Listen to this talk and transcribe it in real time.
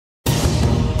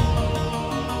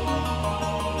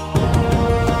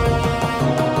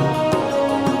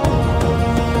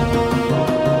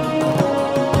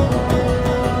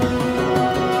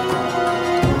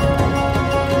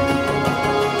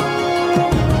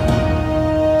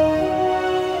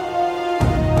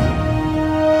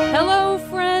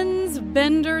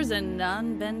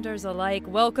sunbenders alike.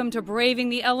 Welcome to Braving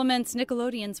the Elements,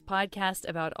 Nickelodeon's podcast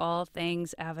about all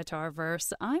things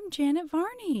Avatarverse. I'm Janet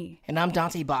Varney. And I'm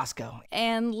Dante Bosco.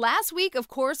 And last week, of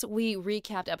course, we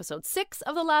recapped episode 6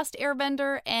 of The Last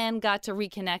Airbender and got to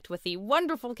reconnect with the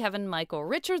wonderful Kevin Michael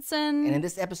Richardson. And in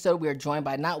this episode, we are joined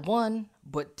by not one,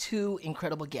 but two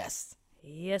incredible guests.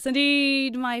 Yes,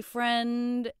 indeed, my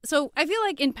friend. So I feel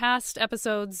like in past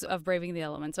episodes of Braving the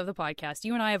Elements of the podcast,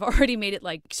 you and I have already made it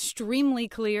extremely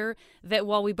clear that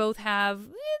while we both have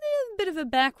a bit of a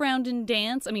background in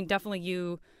dance, I mean, definitely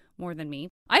you more than me,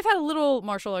 I've had a little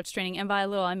martial arts training, and by a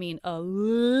little, I mean a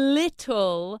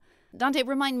little. Dante,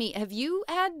 remind me, have you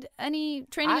had any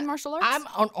training in martial arts? I'm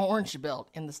an orange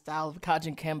belt in the style of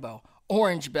Kajin Kembo.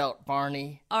 Orange belt,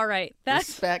 Barney. All right.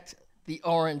 Respect the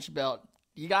orange belt.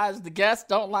 You guys, the guests,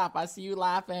 don't laugh. I see you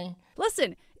laughing.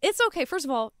 Listen, it's okay. First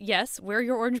of all, yes, wear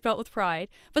your orange belt with pride.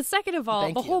 But second of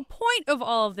all, the whole point of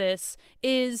all of this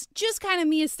is just kind of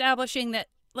me establishing that,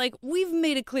 we've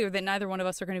made it clear that neither one of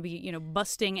us are going to be,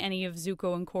 busting any of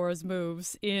Zuko and Korra's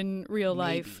moves in real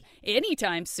life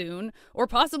anytime soon, or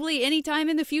possibly anytime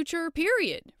in the future,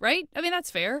 period. Right? I mean,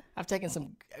 that's fair. I've taken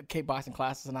some kickboxing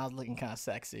classes, and I was looking kind of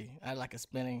sexy. I had a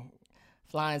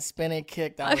flying spinning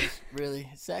kick that was really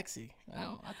sexy. I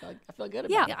feel good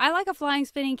about it. Yeah, I like a flying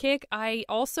spinning kick. I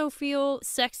also feel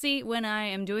sexy when I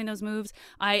am doing those moves.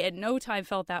 I at no time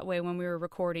felt that way when we were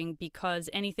recording, because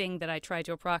anything that I tried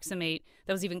to approximate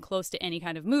that was even close to any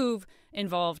kind of move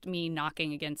involved me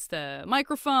knocking against the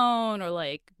microphone or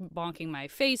bonking my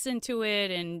face into it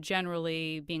and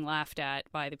generally being laughed at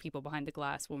by the people behind the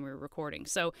glass when we were recording.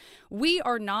 So we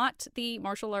are not the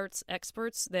martial arts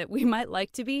experts that we might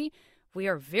like to be. We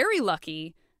are very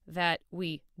lucky that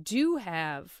we do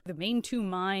have the main two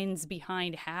minds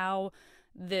behind how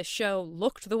the show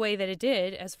looked the way that it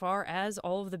did as far as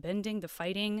all of the bending, the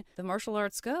fighting, the martial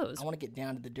arts goes. I want to get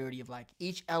down to the dirty of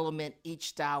each element, each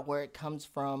style, where it comes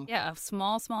from. Yeah, a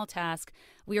small task.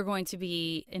 We are going to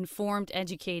be informed,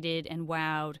 educated, and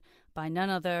wowed by none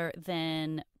other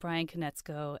than Bryan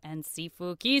Konietzko and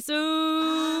Sifu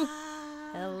Kisu.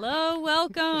 Hello,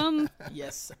 welcome.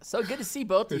 Yes, so good to see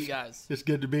both of you guys. It's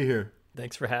good to be here.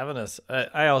 Thanks for having us.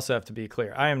 I also have to be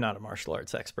clear. I am not a martial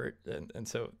arts expert, and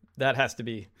so that has to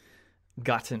be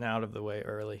gotten out of the way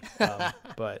early.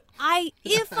 But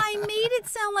if I made it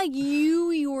sound like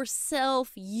you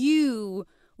yourself, you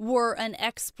were an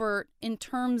expert in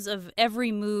terms of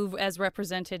every move as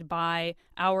represented by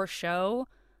our show,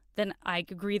 then I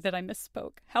agree that I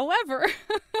misspoke. However,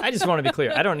 I just want to be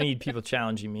clear. I don't need people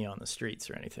challenging me on the streets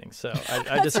or anything. So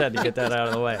I just had to get that out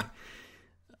of the way.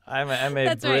 I'm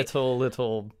a brittle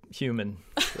little human.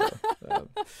 So,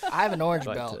 I have an orange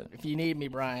belt. If you need me,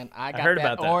 Brian, I got heard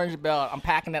that about orange belt. I'm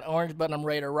packing that orange belt and I'm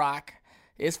ready to rock.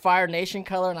 It's Fire Nation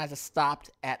color, and I just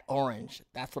stopped at orange.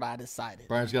 That's what I decided.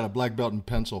 Brian's got a black belt and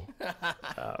pencil.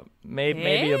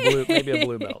 Maybe a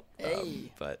blue belt.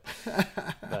 Hey. But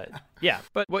yeah.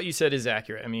 But what you said is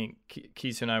accurate. I mean,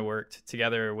 Kisu and I worked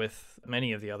together with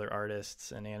many of the other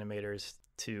artists and animators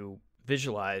to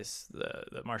visualize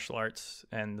the martial arts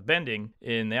and the bending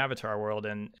in the Avatar world.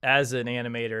 And as an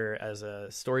animator, as a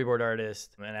storyboard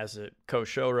artist, and as a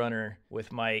co-showrunner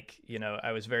with Mike,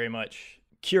 I was very much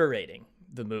curating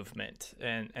the movement,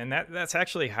 and that's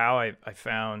actually how I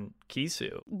found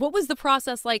Kisu. What was the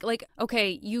process like?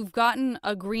 Okay, you've gotten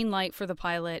a green light for the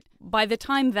pilot. By the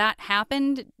time that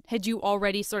happened, had you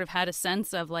already sort of had a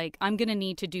sense of I'm going to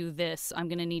need to do this, I'm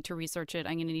going to need to research it,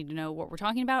 I'm going to need to know what we're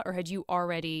talking about, or had you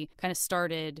already kind of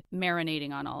started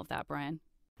marinating on all of that, Brian?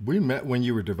 We met when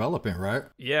you were developing, right?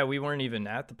 Yeah, we weren't even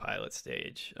at the pilot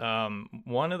stage.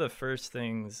 One of the first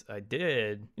things I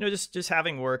did, just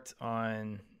having worked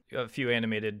on a few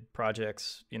animated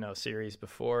projects, series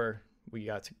before we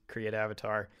got to create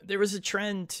Avatar, there was a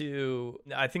trend to,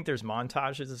 I think there's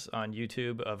montages on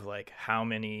YouTube of how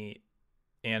many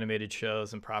animated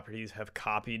shows and properties have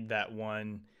copied that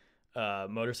one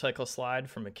motorcycle slide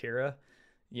from Akira,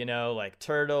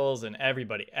 Turtles, and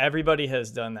everybody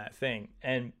has done that thing.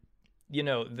 And,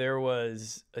 there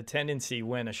was a tendency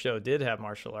when a show did have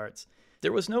martial arts,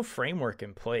 there was no framework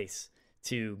in place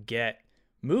to get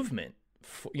movement,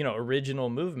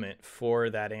 original movement for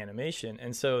that animation.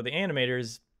 And so the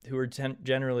animators, who are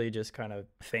generally just kind of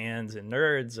fans and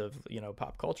nerds of,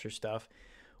 pop culture stuff,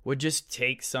 would just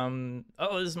take this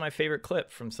is my favorite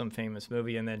clip from some famous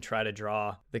movie, and then try to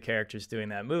draw the characters doing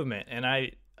that movement. And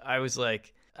I was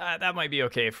like, that might be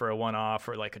okay for a one-off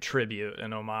or a tribute,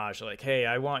 an homage. Hey,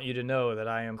 I want you to know that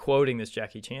I am quoting this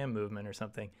Jackie Chan movement or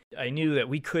something. I knew that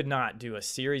we could not do a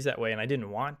series that way, and I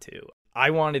didn't want to.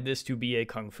 I wanted this to be a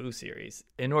Kung Fu series.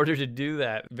 In order to do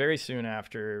that, very soon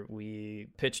after we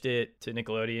pitched it to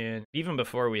Nickelodeon, even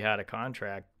before we had a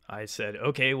contract, I said,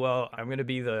 okay, well, I'm going to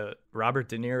be the Robert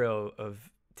De Niro of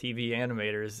TV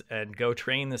animators and go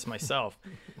train this myself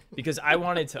because I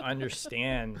wanted to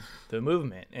understand the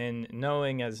movement. And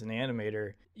knowing as an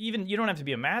animator, even you don't have to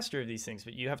be a master of these things,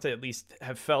 but you have to at least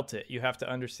have felt it. You have to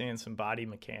understand some body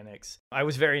mechanics. I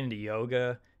was very into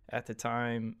yoga at the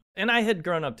time, and I had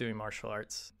grown up doing martial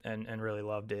arts and really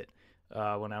loved it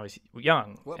when I was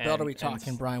young. What belt are we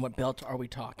talking, Brian? What belt are we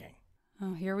talking?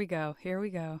 Oh, here we go.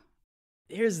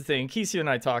 Here's the thing. Kisu and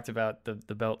I talked about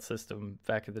the belt system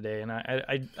back in the day, and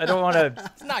I don't want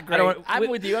to. It's not great. I'm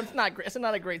with you. It's not great. It's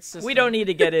not a great system. We don't need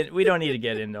to get in. We don't need to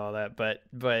get into all that.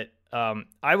 But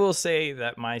I will say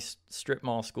that my strip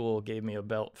mall school gave me a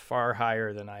belt far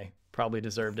higher than I probably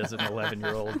deserved as an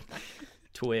 11-year-old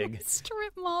twig.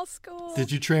 Strip mall school.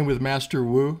 Did you train with Master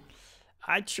Wu?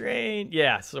 I trained,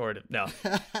 yeah, sort of. No.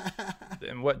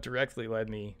 And what directly led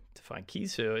me to find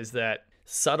Kisu is that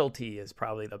subtlety is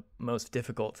probably the most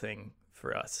difficult thing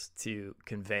for us to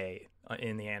convey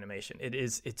in the animation.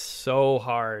 It's so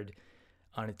hard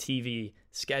on a TV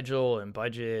schedule and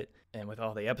budget and with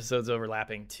all the episodes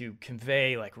overlapping to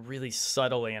convey like really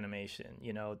subtle animation.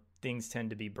 You know, things tend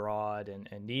to be broad and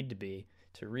need to be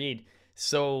to read.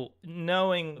 So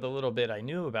knowing the little bit I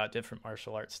knew about different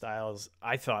martial arts styles,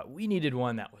 I thought we needed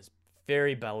one that was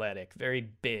very balletic, very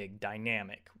big,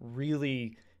 dynamic,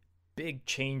 really big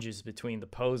changes between the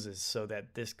poses so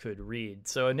that this could read.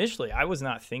 So initially, I was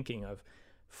not thinking of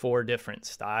 4 different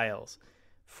styles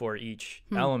for each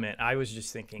element. I was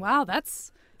just thinking, wow,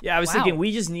 that's... Yeah, I was thinking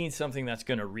we just need something that's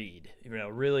going to read, you know,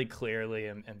 really clearly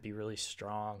and be really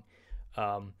strong.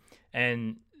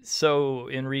 And so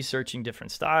in researching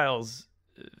different styles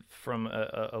from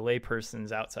a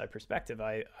layperson's outside perspective,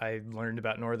 I learned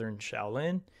about Northern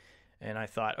Shaolin. And I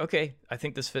thought, okay, I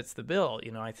think this fits the bill.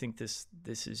 You know, I think this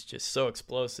is just so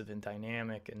explosive and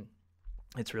dynamic, and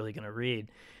it's really going to read.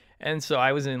 And so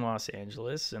I was in Los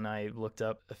Angeles, and I looked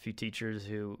up a few teachers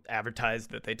who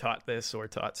advertised that they taught this or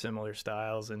taught similar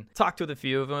styles, and talked with a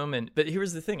few of them. But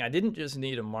here's the thing: I didn't just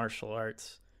need a martial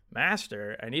arts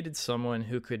master. I needed someone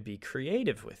who could be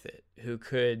creative with it, who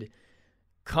could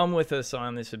come with us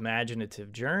on this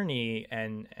imaginative journey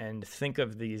and think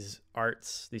of these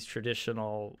arts, these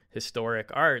traditional historic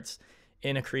arts,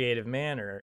 in a creative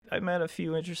manner. I met a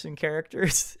few interesting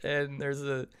characters, and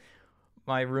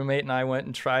my roommate and I went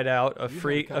and tried out a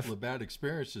couple of bad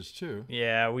experiences too.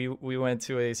 Yeah, we went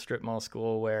to a strip mall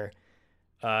school where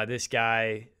this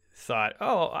guy thought,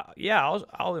 oh yeah,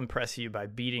 I'll impress you by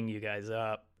beating you guys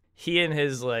up. He and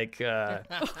his like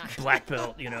black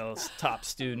belt, you know, top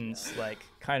students like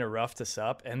kind of roughed us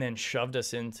up and then shoved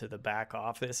us into the back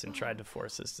office and tried to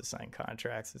force us to sign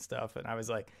contracts and stuff. And I was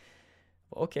like,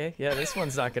 okay, yeah, this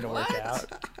one's not going to work out.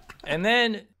 And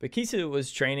then Bakisu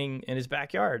was training in his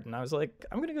backyard, and I was like,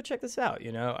 I'm going to go check this out.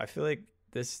 You know, I feel like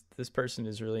this person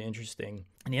is really interesting,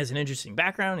 and he has an interesting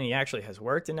background, and he actually has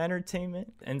worked in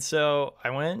entertainment. And so I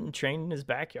went and trained in his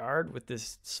backyard with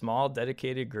this small,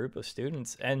 dedicated group of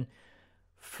students. And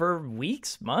for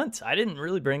weeks, months, I didn't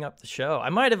really bring up the show. I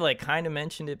might have like kind of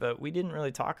mentioned it, but we didn't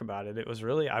really talk about it. It was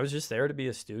really, I was just there to be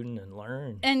a student and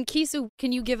learn. And Kisu,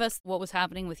 can you give us what was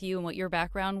happening with you and what your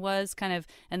background was kind of,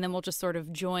 and then we'll just sort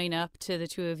of join up to the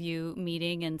two of you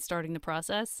meeting and starting the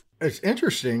process? It's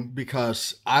interesting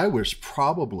because I was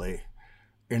probably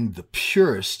in the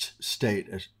purest state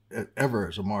ever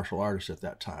as a martial artist at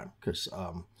that time, because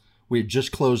we had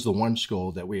just closed the one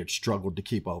school that we had struggled to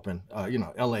keep open. You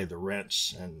know, LA, the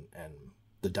rents and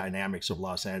the dynamics of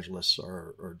Los Angeles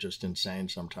are just insane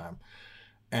sometimes.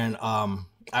 And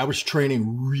I was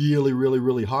training really, really,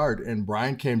 really hard. And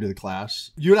Brian came to the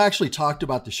class. You had actually talked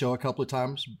about the show a couple of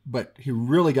times, but he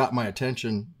really got my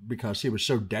attention because he was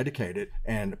so dedicated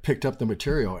and picked up the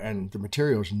material. And the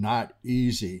material is not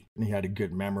easy. And he had a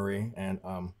good memory, and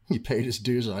he paid his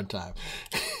dues on time.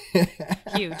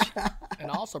 Huge. And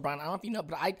also, Brian, I don't know if you know,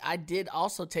 but I did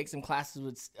also take some classes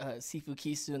with Sifu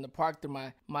Kisu in the park through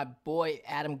my boy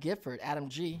Adam Gifford, Adam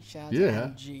G. Shout out to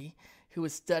Adam G, who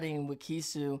was studying with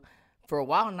Kisu for a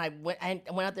while. And I went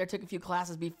out there, took a few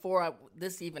classes before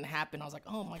this even happened. I was like,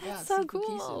 oh my God, that's so Sifu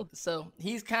cool. Kisu. So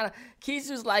he's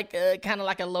Kisu's like kind of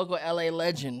like a local LA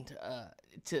legend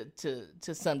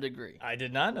to some degree. I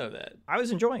did not know that. I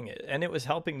was enjoying it, and it was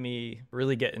helping me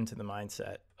really get into the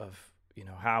mindset of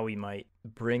how we might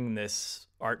bring this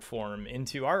art form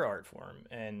into our art form,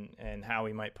 and how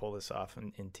we might pull this off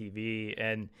in TV.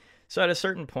 And so at a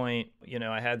certain point,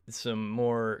 I had some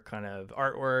more kind of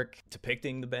artwork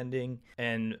depicting the bending.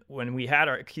 And when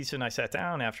Keesu and I sat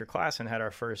down after class and had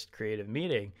our first creative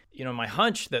meeting, my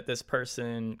hunch that this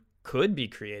person could be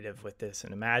creative with this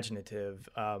and imaginative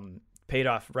paid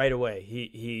off right away.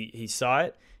 He saw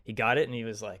it, he got it, and he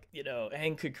was like,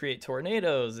 Aang could create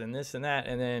tornadoes and this and that.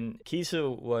 And then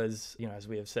Keesu was, as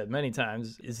we have said many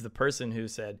times, is the person who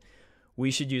said,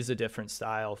 we should use a different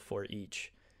style for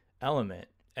each element.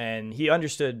 And he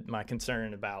understood my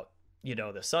concern about,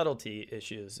 the subtlety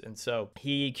issues. And so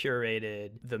he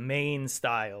curated the main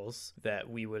styles that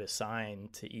we would assign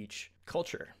to each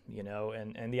culture,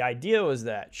 and the idea was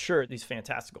that, sure, these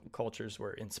fantastical cultures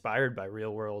were inspired by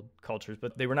real world cultures,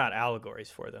 but they were not allegories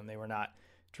for them. They were not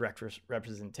direct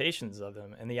representations of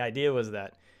them. And the idea was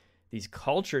that these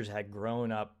cultures had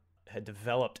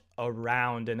developed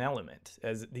around an element,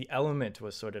 as the element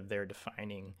was sort of their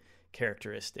defining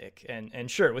characteristic. And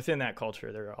sure, within that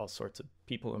culture, there are all sorts of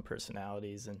people and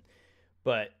personalities,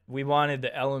 but we wanted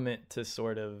the element to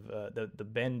sort of, the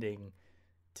bending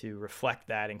to reflect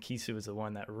that. And Keesu was the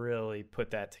one that really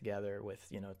put that together with,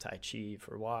 Tai Chi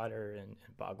for water and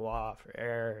Bagua for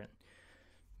air. And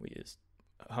we used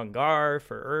Hungar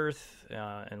for earth,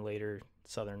 and later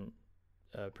Southern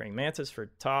praying mantis for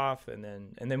Toph, and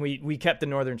then we kept the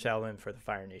Northern Shaolin for the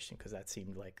Fire Nation because that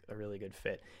seemed like a really good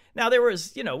fit. Now there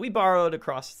was, we borrowed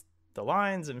across the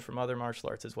lines and from other martial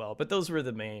arts as well, but those were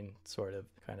the main sort of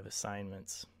kind of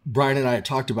assignments. Brian and I had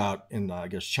talked about in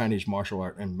Chinese martial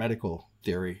art and medical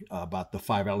theory about the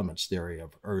 5 elements theory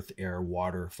of earth, air,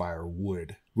 water, fire,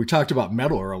 wood. We talked about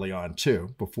metal early on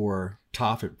too, before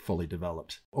Toph had fully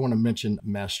developed. I want to mention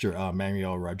Master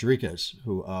Manuel Rodriguez,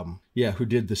 who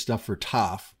did the stuff for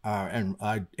Toph, and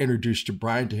I introduced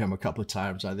Brian to him a couple of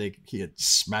times. I think he had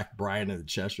smacked Brian in the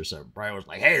chest or something. Brian was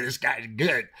like, "Hey, this guy's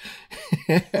good."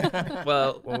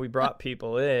 Well, when we brought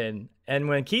people in, and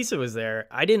when Keesu was there,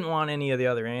 I didn't want any of the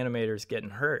other animators getting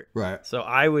hurt. Right. So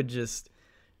I would just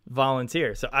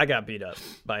volunteer. So I got beat up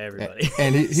by everybody.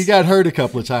 And he got hurt a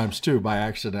couple of times too by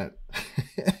accident.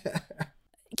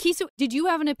 Keesu, did you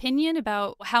have an opinion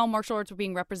about how martial arts were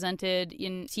being represented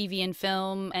in TV and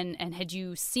film, and had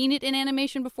you seen it in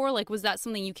animation before? Like, was that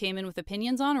something you came in with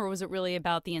opinions on, or was it really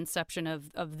about the inception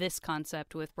of this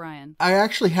concept with Brian? I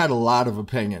actually had a lot of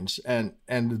opinions, and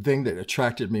the thing that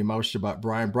attracted me most about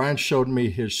Brian showed me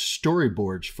his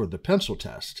storyboards for the pencil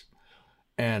test,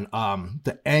 and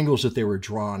the angles that they were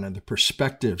drawn and the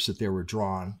perspectives that they were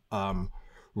drawn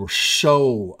were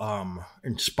so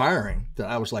inspiring that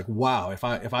I was like, wow, if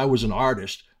I was an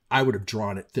artist, I would have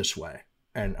drawn it this way.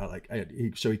 And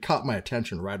so he caught my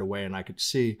attention right away, and I could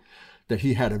see that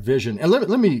he had a vision. And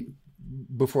let me,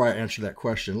 before I answer that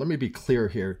question, let me be clear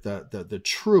here. The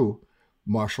true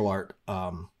martial art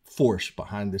force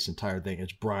behind this entire thing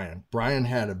is Brian. Brian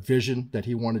had a vision that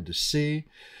he wanted to see.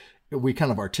 We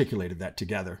kind of articulated that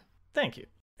together. Thank you.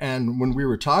 And when we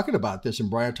were talking about this, and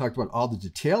Brian talked about all the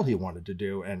detail he wanted to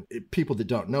do, and people that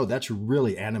don't know, that's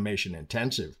really animation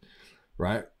intensive,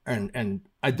 right? And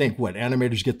I think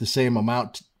animators get the same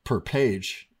amount per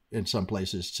page in some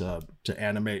places to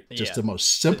animate just the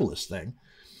most simplest thing.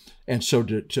 And so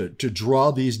to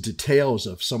draw these details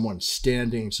of someone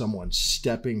standing, someone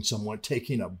stepping, someone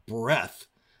taking a breath.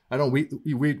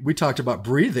 We talked about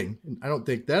breathing. I don't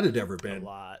think that had ever been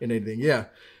in anything. Yeah.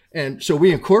 And so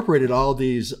we incorporated all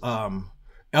these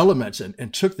elements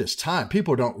and took this time.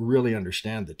 People don't really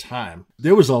understand the time.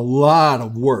 There was a lot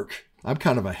of work. I'm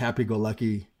kind of a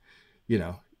happy-go-lucky,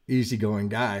 easygoing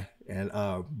guy. And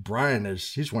Brian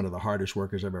he's one of the hardest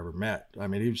workers I've ever met. I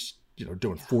mean, he was,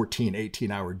 doing 14,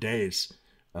 18-hour days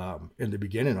in the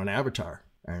beginning on Avatar.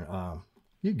 And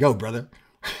you go, brother.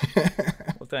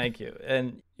 Well, thank you.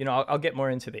 And, I'll get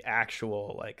more into the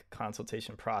actual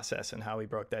consultation process and how we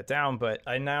broke that down. But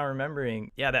I'm now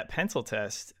remembering, that pencil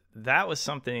test, that was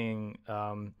something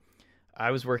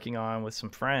I was working on with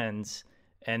some friends.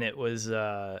 And it was,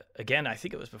 again, I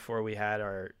think it was before we had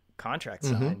our contract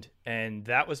signed. Mm-hmm. And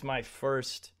that was my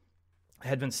first, I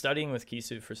had been studying with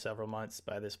Keesu for several months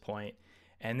by this point.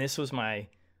 And this was my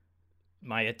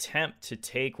attempt to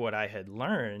take what I had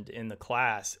learned in the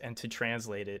class and to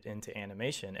translate it into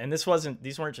animation. And these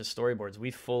weren't just storyboards.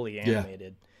 We fully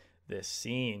animated this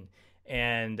scene.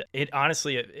 And it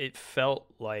honestly, it felt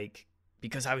like,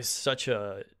 because I was such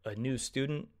a new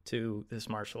student to this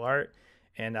martial art,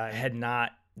 and I had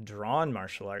not drawn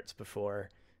martial arts before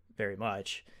very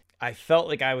much, I felt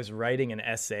like I was writing an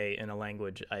essay in a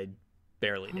language I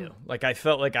barely knew. Like I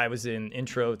felt like I was in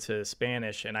intro to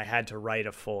Spanish and I had to write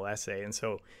a full essay. And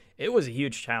so it was a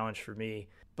huge challenge for me,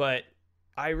 but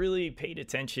I really paid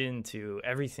attention to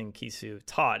everything Kisu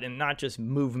taught, and not just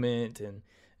movement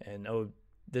and oh,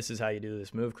 this is how you do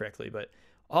this move correctly, but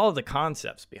all of the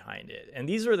concepts behind it. And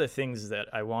these are the things that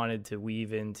I wanted to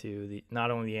weave into the,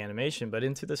 not only the animation, but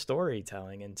into the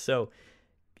storytelling. And so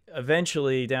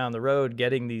eventually down the road,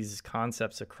 getting these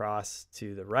concepts across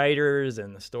to the writers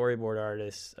and the storyboard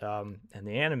artists and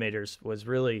the animators was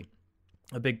really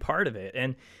a big part of it.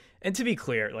 And to be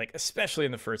clear, like, especially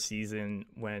in the first season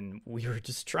when we were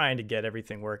just trying to get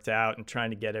everything worked out and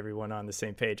trying to get everyone on the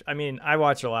same page. I mean, I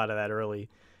watched a lot of that early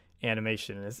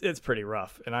animation, and it's pretty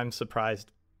rough. And I'm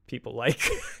surprised people like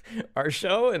our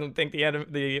show and think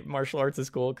the martial arts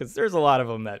is cool, because there's a lot of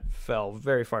them that fell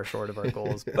very far short of our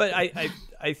goals. But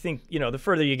I think, you know, the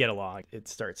further you get along, it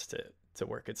starts to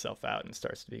work itself out and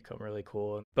starts to become really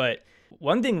cool. But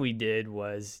one thing we did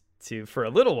was for a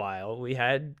little while, we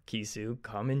had Kisu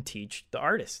come and teach the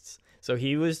artists. So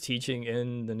he was teaching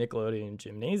in the Nickelodeon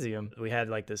gymnasium. We had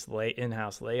like this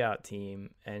in-house layout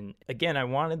team. And again, I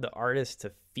wanted the artists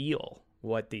to feel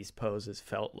what these poses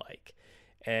felt like.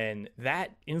 And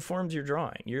that informs your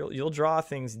drawing. You'll draw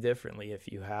things differently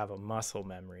if you have a muscle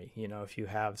memory, you know, if you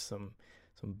have some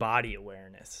body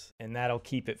awareness. And that'll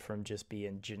keep it from just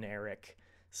being generic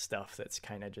stuff that's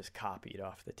kind of just copied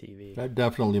off the TV. That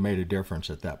definitely made a difference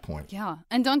at that point. Yeah.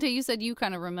 And Dante, you said you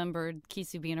kind of remembered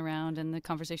Kisu being around and the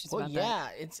conversations about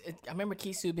that. Yeah, I remember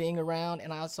Kisu being around,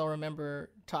 and I also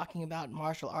remember talking about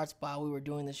martial arts while we were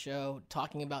doing the show,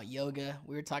 talking about yoga.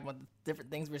 We were talking about the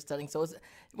different things we were studying. So it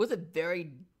was a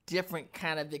very different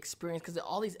kind of experience because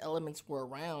all these elements were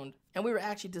around, and we were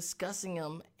actually discussing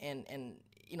them. And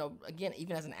you know, again,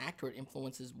 even as an actor, it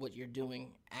influences what you're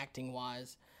doing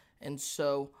acting-wise. And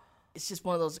so it's just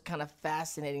one of those kind of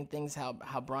fascinating things how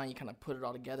Brian, you kind of put it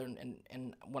all together.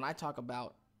 And when I talk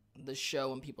about the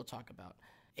show and people talk about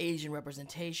Asian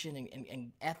representation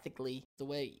and ethically, the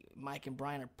way Mike and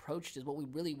Brian approached it, what we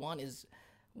really want is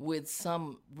with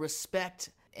some respect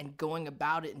and going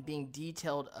about it and being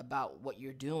detailed about what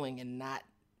you're doing and not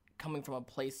coming from a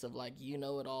place of like, you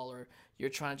know it all, or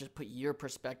you're trying to just put your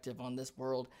perspective on this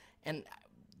world. And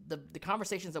the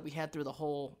conversations that we had through the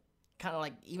whole kind of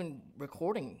like even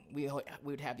recording, we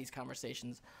would have these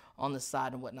conversations on the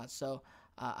side and whatnot. So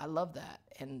I love that.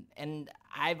 And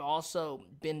I've also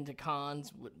been to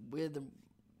cons with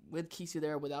Kisu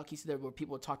there, without Kisu there, where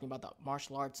people were talking about the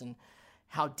martial arts and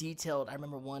how detailed. I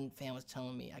remember one fan was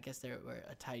telling me, I guess they were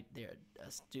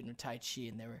a student of Tai Chi,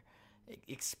 and they were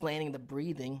explaining the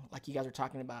breathing like you guys were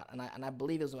talking about. And I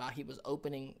believe it was while he was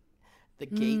opening the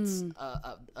gates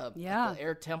of the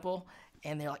air temple.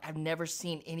 And they're like, I've never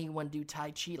seen anyone do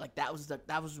Tai Chi. Like that was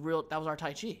our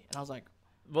Tai Chi. And I was like,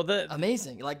 well,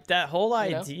 amazing. Like that whole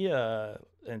idea,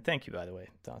 and thank you, by the way,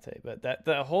 Dante, but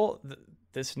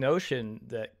this notion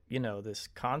that, you know, this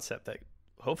concept that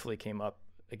hopefully came up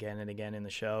again and again in the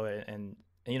show. And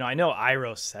you know, I know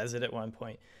Iroh says it at one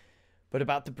point, but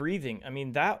about the breathing, I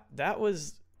mean, that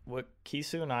was what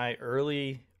Kisu and I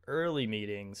early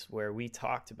meetings where we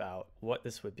talked about what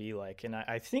this would be like. And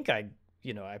I think I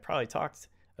probably talked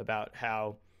about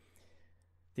how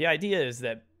the idea is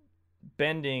that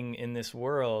bending in this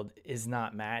world is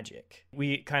not magic.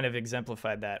 We kind of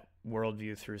exemplified that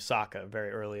worldview through Sokka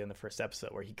very early in the first episode,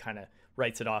 where he kind of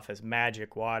writes it off as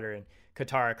magic water, and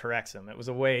Katara corrects him. It was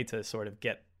a way to sort of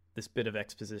get this bit of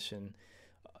exposition,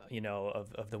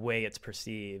 of the way it's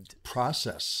perceived.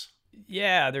 Process.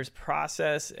 Yeah, there's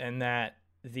process, and that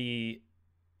the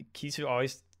Kisu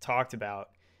always talked about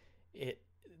it.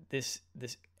 This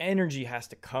energy has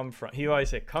to come from. He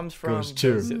always said comes from. Goes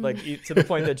to. Like to the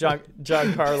point that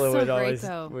Giancarlo so would always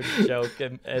joke,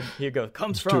 and he'd go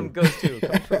comes from, goes to,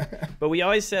 comes from. But we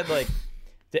always said like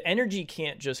the energy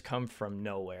can't just come from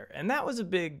nowhere, and that was a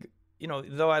big.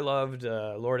 Though I loved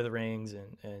Lord of the Rings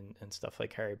and stuff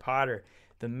like Harry Potter,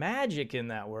 the magic in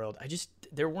that world,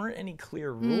 there weren't any clear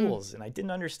rules, and I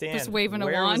didn't understand just waving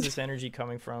where a wand. Was this energy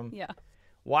coming from. Yeah.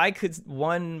 Why could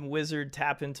one wizard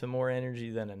tap into more energy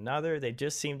than another? They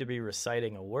just seemed to be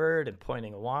reciting a word and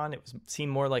pointing a wand. It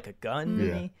seemed more like a gun to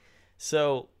me.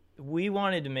 So we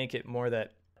wanted to make it more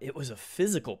that it was a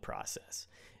physical process.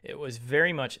 It was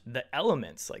very much the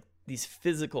elements, like these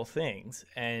physical things.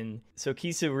 And so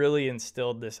Kisu really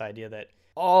instilled this idea that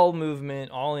all movement,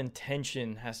 all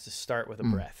intention has to start with a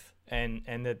breath. And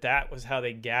that was how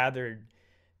they gathered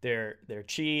their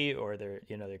chi or their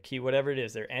ki, whatever it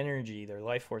is, their energy, their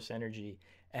life force energy,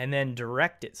 and then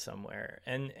direct it somewhere.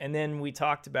 And then we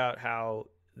talked about how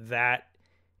that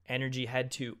energy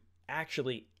had to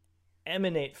actually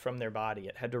emanate from their body.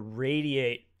 It had to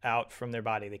radiate out from their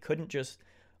body. They couldn't just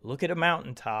look at a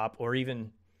mountaintop or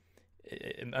even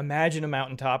imagine a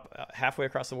mountaintop halfway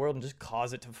across the world and just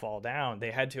cause it to fall down.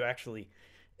 They had to actually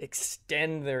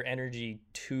extend their energy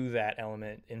to that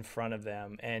element in front of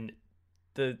them. And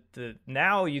the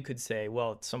now you could say,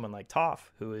 well, it's someone like Toph,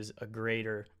 who is a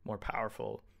greater, more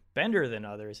powerful bender than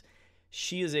others.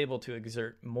 She is able to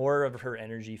exert more of her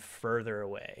energy further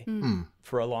away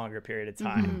for a longer period of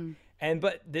time.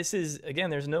 But this is, again,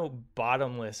 there's no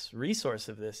bottomless resource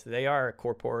of this. They are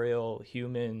corporeal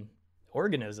human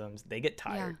organisms. They get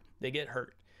tired. They get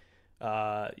hurt.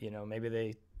 Maybe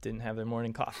they didn't have their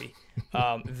morning coffee.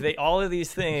 All of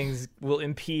these things will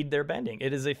impede their bending.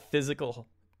 It is a physical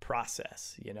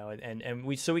process, and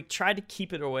we try to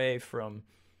keep it away from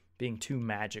being too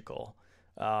magical.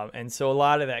 And so a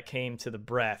lot of that came to the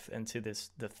breath and to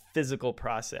the physical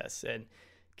process. And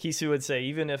Kisu would say,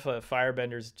 even if a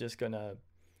firebender's just gonna,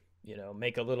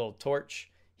 make a little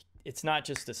torch, it's not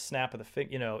just a snap of the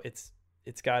finger.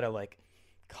 It's got to like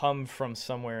come from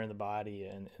somewhere in the body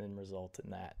and result in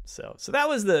that. So that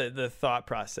was the thought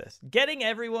process. Getting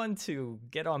everyone to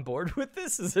get on board with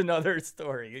this is another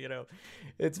story.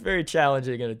 It's very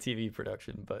challenging in a TV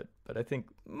production, but I think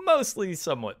mostly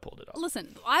somewhat pulled it off.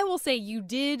 Listen, I will say you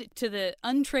did, to the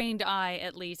untrained eye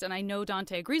at least, and I know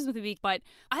Dante agrees with me, but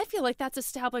I feel like that's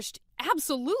established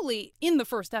absolutely in the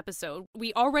first episode.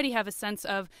 We already have a sense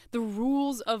of the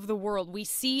rules of the world. We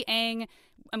see Aang,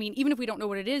 even if we don't know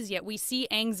what it is yet, we see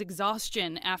Aang's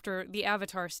exhaustion after the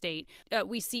Avatar state.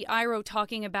 We see Iroh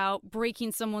talking about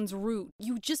breaking someone's root.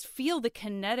 You just feel the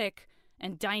kinetic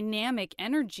and dynamic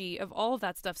energy of all of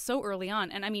that stuff so early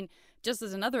on. And just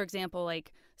as another example,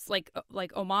 like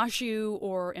Omashu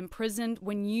or Imprisoned,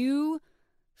 when you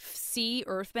see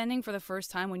earthbending for the first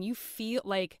time, when you feel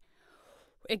like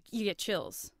you get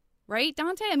chills. Right,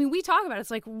 Dante? We talk about it.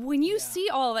 It's like when you see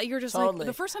all that, you're just totally. Like,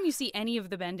 the first time you see any of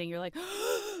the bending, you're like,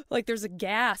 like there's a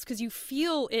gasp because you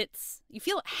feel it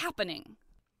happening.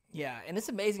 Yeah, and it's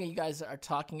amazing you guys are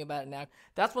talking about it now.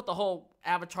 That's what the whole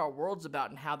Avatar world's about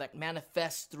and how that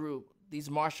manifests through these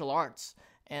martial arts.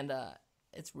 And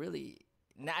it's really,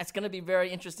 now it's going to be very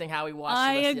interesting how we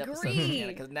watch the rest of the episode.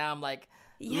 Because now I'm like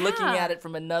looking at it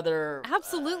from another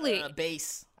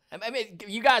base.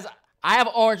 You guys... I have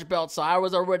an orange belt, so I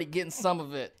was already getting some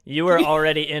of it. You were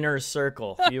already inner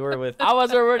circle. You were with... I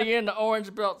was already in the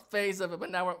orange belt phase of it, but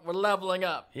now we're leveling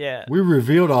up. Yeah. We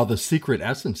revealed all the secret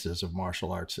essences of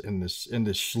martial arts in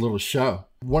this little show.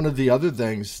 One of the other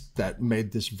things that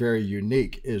made this very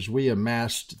unique is we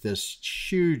amassed this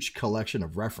huge collection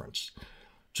of reference.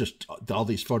 Just all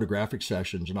these photographic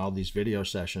sessions and all these video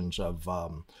sessions of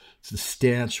the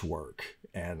stance work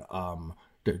and...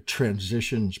 the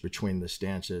transitions between the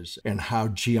stances and how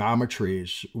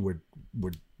geometries would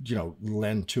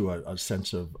lend to a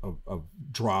sense of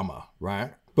drama,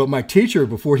 right? But my teacher,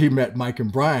 before he met Mike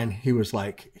and Brian, he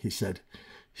said,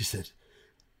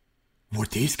 were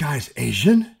these guys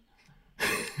Asian?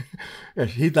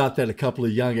 And he thought that a couple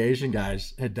of young Asian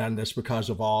guys had done this because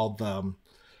of all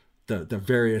the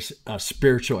various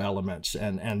spiritual elements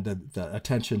and the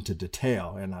attention to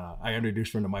detail. And I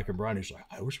introduced him to Mike and Brian. He's like,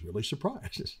 I was really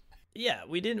surprised. Yeah,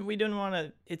 we didn't want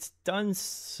to. It's done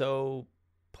so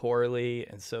poorly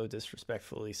and so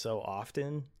disrespectfully so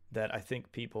often that I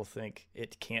think people think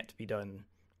it can't be done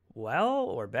well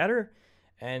or better.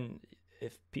 And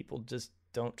if people just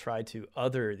don't try to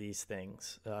other these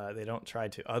things, they don't try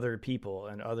to other people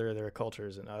and other their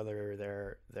cultures and other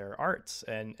their arts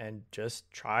and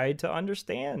just try to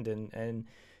understand and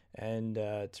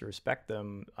to respect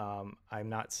them. I'm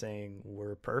not saying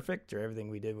we're perfect or everything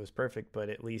we did was perfect, but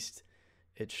at least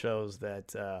it shows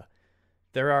that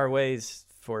there are ways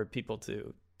for people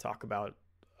to talk about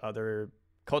other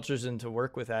cultures and to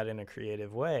work with that in a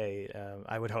creative way.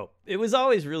 I would hope. It was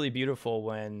always really beautiful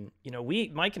when,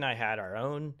 Mike and I had our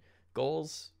own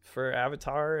goals for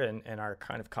Avatar and our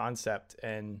kind of concept,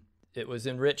 and it was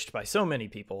enriched by so many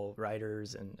people,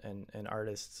 writers and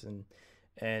artists and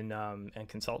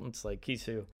consultants like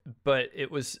Kisu. But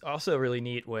it was also really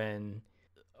neat when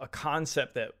a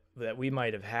concept that we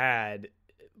might have had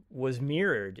was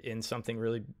mirrored in something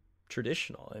really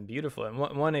traditional and beautiful. And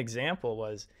one example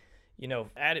was,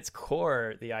 at its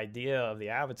core, the idea of the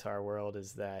Avatar world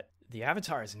is that the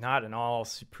Avatar is not an all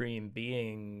supreme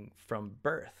being from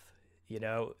birth.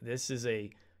 This is a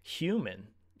human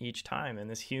each time, and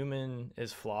this human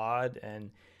is flawed. And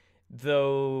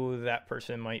though that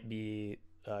person might be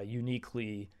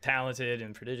uniquely talented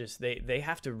and prodigious, they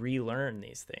have to relearn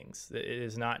these things. It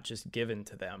is not just given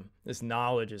to them. This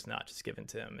knowledge is not just given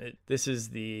to them. This is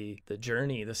the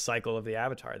journey, the cycle of the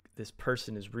Avatar. This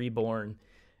person is reborn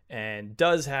and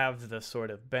does have the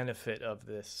sort of benefit of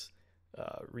this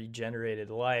regenerated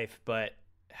life, but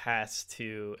has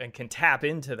to and can tap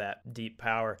into that deep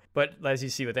power. But as you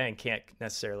see with Aang, can't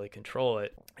necessarily control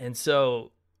it. And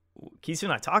so Kisu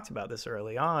and I talked about this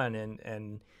early on,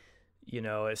 and you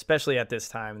know, especially at this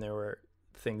time, there were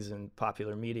things in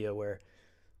popular media where,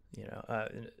 you know,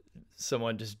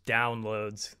 someone just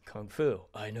downloads Kung Fu.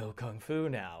 I know Kung Fu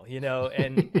now, you know,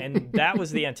 and that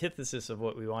was the antithesis of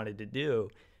what we wanted to do.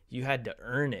 You had to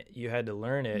earn it. You had to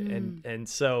learn it. And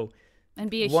so and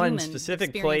be a one human,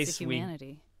 specific place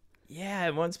humanity.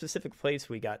 One specific place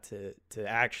we got to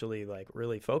actually like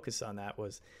really focus on that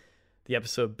was the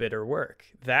episode Bitter Work.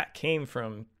 That came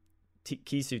from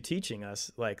Kisu teaching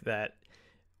us like that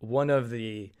one of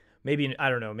the, maybe, I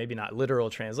don't know, maybe not literal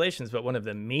translations, but one of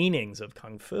the meanings of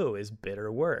Kung Fu is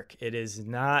bitter work. It is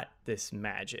not this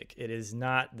magic. It is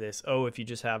not this, oh, if you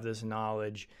just have this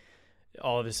knowledge,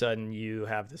 all of a sudden you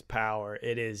have this power.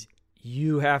 It is,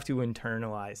 you have to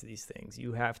internalize these things.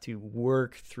 You have to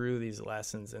work through these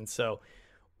lessons. And so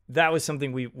that was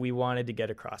something we wanted to get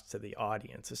across to the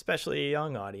audience, especially a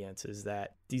young audience, is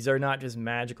that these are not just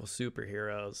magical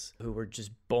superheroes who were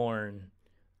just born,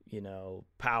 you know,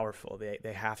 powerful.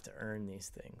 They have to earn these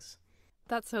things.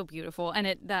 That's so beautiful.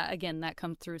 And that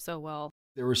comes through so well.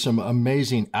 There were some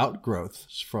amazing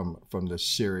outgrowths from this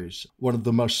series. One of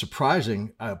the most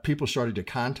surprising, people started to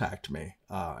contact me,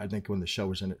 I think when the show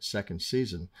was in its second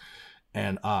season.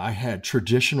 And I had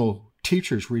traditional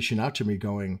teachers reaching out to me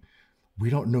going, we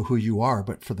don't know who you are,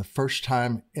 but for the first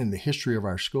time in the history of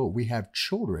our school, we have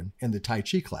children in the Tai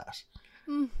Chi class.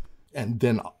 And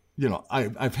then, you know,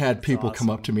 I've had people come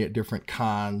up to me at different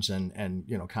cons and,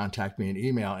 you know, contact me in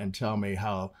email and tell me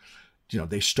how, you know,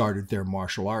 they started their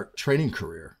martial art training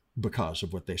career because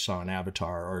of what they saw in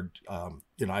Avatar. Or,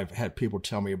 you know, I've had people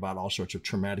tell me about all sorts of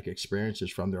traumatic experiences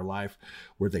from their life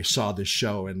where they saw this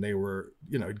show and they were,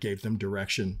 you know, it gave them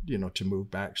direction, you know, to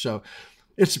move back. So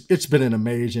it's been an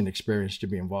amazing experience to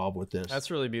be involved with this. That's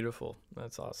really beautiful.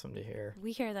 That's awesome to hear.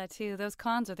 We hear that too. Those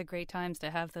cons are the great times to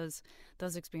have those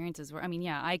experiences where, I mean,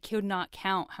 yeah, I could not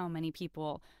count how many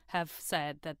people have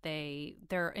said that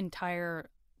their entire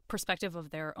perspective of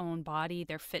their own body,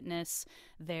 their fitness,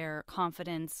 their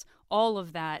confidence, all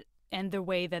of that, and the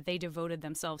way that they devoted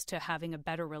themselves to having a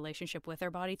better relationship with their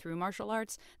body through martial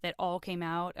arts, that all came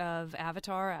out of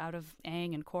Avatar, out of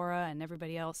Aang and Korra and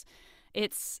everybody else.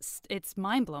 It's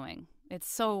mind-blowing. It's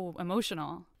so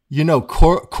emotional. You know,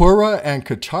 Korra and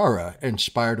Katara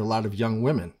inspired a lot of young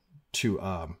women to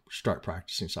start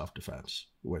practicing self-defense,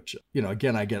 which, you know,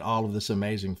 again, I get all of this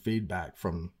amazing feedback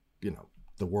from, you know,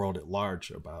 the world at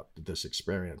large about this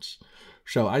experience.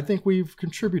 So I think we've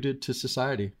contributed to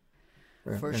society.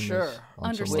 For sure.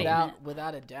 Understatement.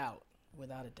 Without a doubt.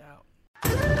 Without a doubt.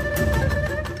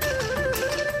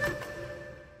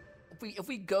 If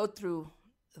we go through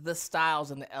the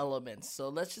styles and the elements, so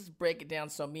let's just break it down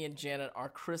so me and Janet are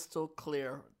crystal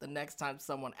clear. The next time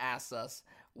someone asks us,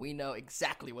 we know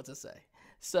exactly what to say.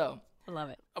 So I love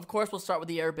it. Of course, we'll start with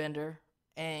the airbender,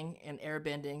 Aang, and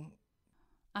airbending.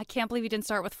 I can't believe you didn't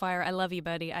start with fire. I love you,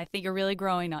 buddy. I think you're really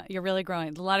growing. You're really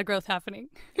growing. There's a lot of growth happening.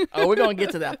 Oh, we're going to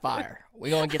get to that fire. We're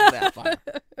going to get to that fire.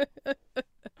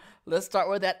 Let's start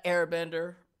with that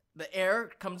airbender. The air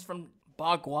comes from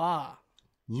Bagua.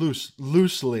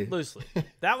 Loosely.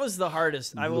 That was the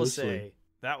hardest. I will say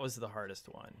that was the hardest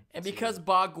one. And because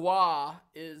Bagua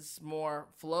is more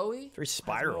flowy, very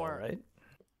spiral, right?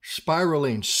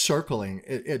 Spiraling, circling.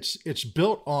 It's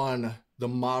built on the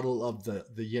model of the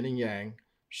yin and yang,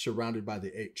 surrounded by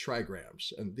the 8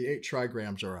 trigrams. And the 8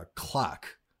 trigrams are a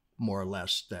clock, more or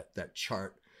less, that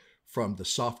chart from the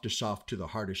softest soft to the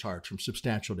hardest hard, from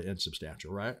substantial to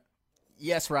insubstantial, right?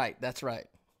 Yes, right. That's right.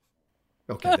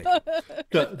 Okay.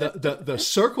 The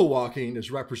circle walking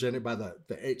is represented by the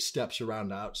 8 steps around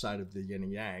the outside of the yin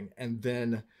and yang. And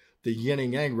then the yin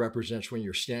and yang represents when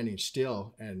you're standing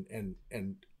still and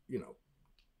you know,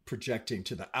 projecting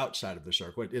to the outside of the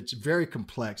circle. It's very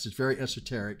complex. It's very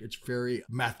esoteric. It's very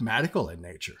mathematical in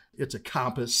nature. It's a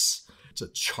compass. It's a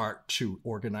chart to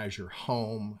organize your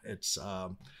home. It's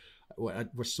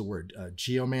what's the word?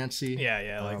 Geomancy.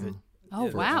 Yeah. Like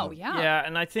wow. Yeah. Yeah,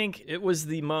 and I think it was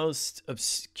the most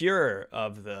obscure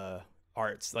of the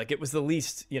arts. Like, it was the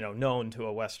least, you know, known to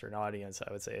a Western audience, I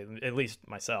would say, at least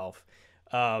myself.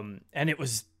 And it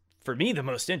was, for me, the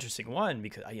most interesting one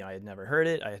because, you know, I had never heard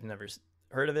it. I had never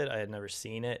heard of it. I had never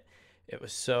seen it. it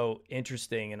was so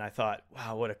interesting. And I thought,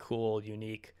 wow, what a cool,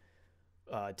 unique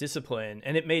discipline.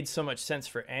 And it made so much sense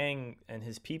for Aang and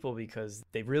his people because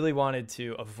they really wanted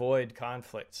to avoid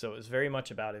conflict. So it was very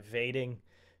much about evading,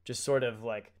 just sort of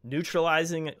like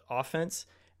neutralizing offense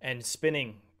and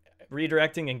spinning,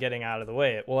 redirecting and getting out of the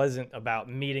way. It wasn't about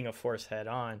meeting a force head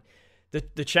on.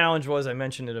 The challenge was, I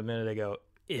mentioned it a minute ago,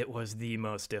 it was the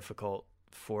most difficult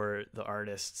for the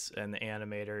artists and the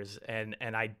animators. And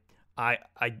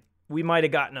we might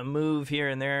have gotten a move here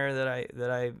and there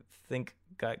that I think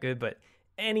got good, but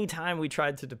anytime we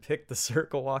tried to depict the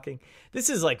circle walking, this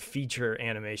is like feature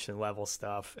animation level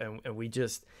stuff, and we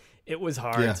just, it was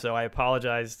hard. Yeah. So I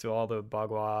apologize to all the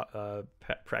Bagua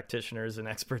practitioners and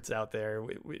experts out there.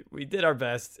 We did our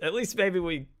best. At least maybe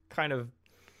we kind of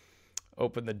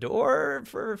opened the door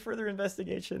for further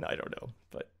investigation. I don't know,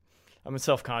 but I'm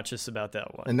self-conscious about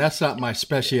that one. And that's not my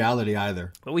speciality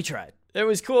either. But we tried. It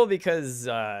was cool because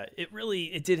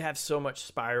it did have so much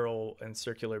spiral and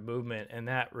circular movement, and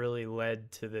that really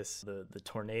led to the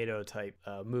tornado type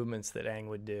movements that Aang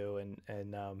would do,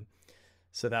 and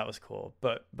so that was cool.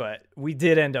 But we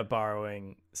did end up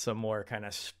borrowing some more kind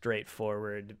of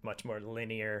straightforward, much more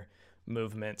linear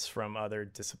movements from other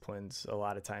disciplines a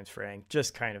lot of times for Aang,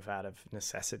 just kind of out of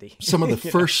necessity. Some of the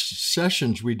first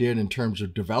sessions we did in terms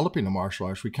of developing the martial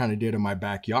arts, we kind of did in my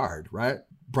backyard, right?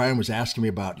 Brian was asking me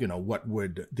about, what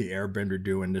would the airbender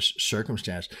do in this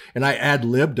circumstance? And I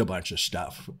ad-libbed a bunch of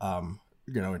stuff,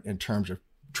 in terms of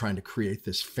trying to create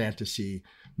this fantasy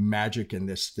magic and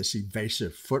this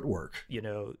evasive footwork.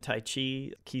 Tai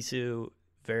Chi, Kisu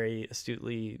very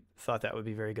astutely thought that would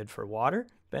be very good for water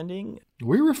bending.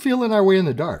 We were feeling our way in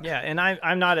the dark. Yeah, and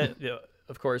I'm not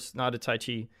of course, not a Tai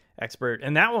Chi expert.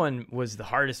 And that one was the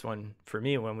hardest one for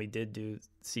me when we did do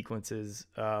sequences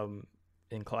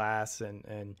in class,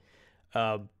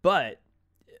 but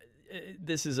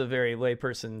this is a very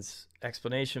layperson's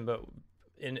explanation, but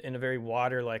in a very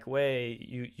water-like way,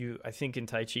 you I think in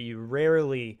Tai Chi you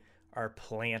rarely are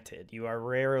planted. You are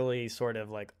rarely sort of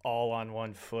like all on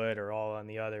one foot or all on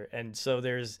the other, and so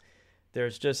there's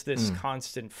just this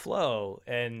constant flow,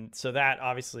 and so that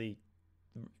obviously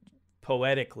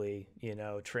poetically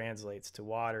translates to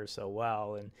water so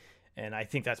well, and I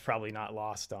think that's probably not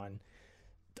lost on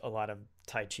a lot of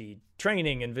Tai Chi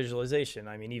training and visualization.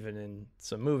 I mean, even in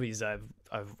some movies I've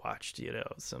watched,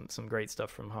 some great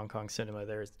stuff from Hong Kong cinema.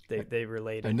 They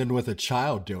relate. And then with a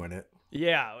child doing it.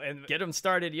 Yeah, and get them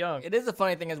started young. It is a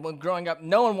funny thing is when growing up,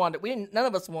 none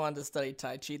of us wanted to study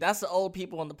Tai Chi. That's the old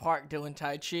people in the park doing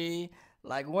Tai Chi.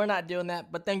 Like, we're not doing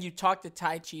that. But then you talk to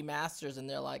Tai Chi masters and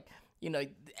they're like,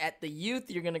 at the youth,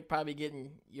 you're going to probably get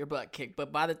your butt kicked.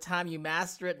 But by the time you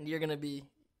master it, and you're going to be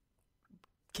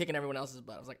kicking everyone else's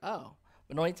butt. I was like, oh,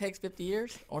 it only takes 50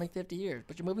 years? Only 50 years.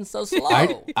 But you're moving so slow.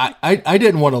 I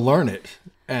didn't want to learn it.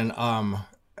 And,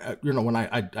 when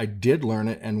I did learn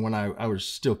it, and when I was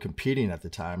still competing at the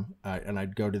time, and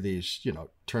I'd go to these,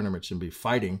 tournaments and be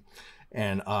fighting,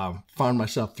 and found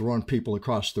myself throwing people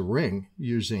across the ring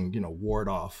using, ward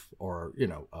off or,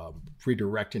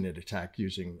 redirecting an attack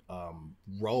using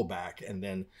rollback, and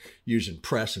then using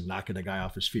press and knocking a guy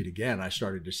off his feet again. I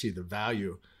started to see the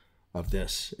value of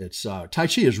this. It's Tai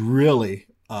Chi is really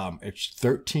it's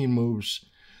 13 moves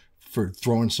for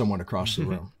throwing someone across the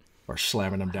room or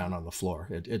slamming them down on the floor.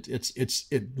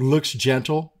 It looks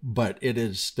gentle, but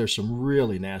there's some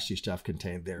really nasty stuff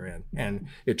contained therein, and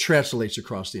it translates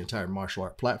across the entire martial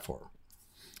art platform.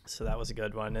 So that was a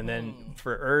good one. And then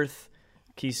for Earth,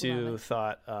 Kisu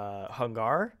thought Hung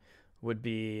Gar would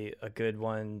be a good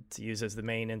one to use as the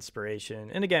main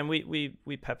inspiration. And again,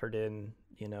 we peppered in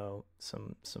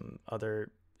some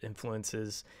other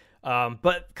influences,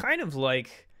 but kind of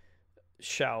like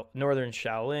Northern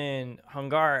Shaolin, Hung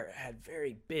Gar had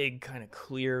very big kind of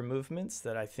clear movements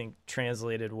that I think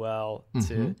translated well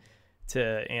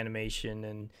to animation.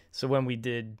 And so when we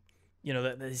did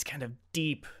these kind of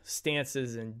deep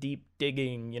stances and deep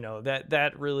digging,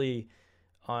 that really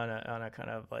on a kind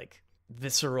of like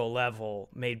visceral level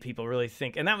made people really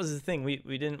think. And that was the thing,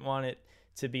 we didn't want it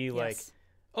to be like,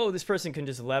 oh, this person can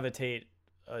just levitate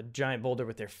a giant boulder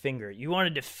with their finger. You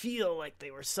wanted to feel like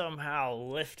they were somehow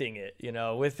lifting it,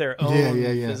 with their own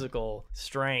physical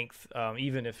strength,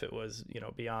 even if it was,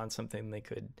 beyond something they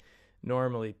could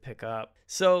normally pick up.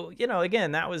 So,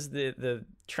 again, that was the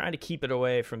trying to keep it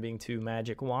away from being too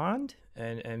magic wand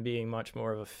and being much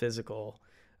more of a physical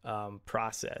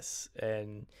process.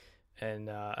 And then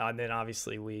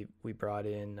obviously we brought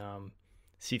in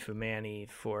Sifu Manny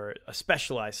for a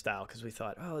specialized style, because we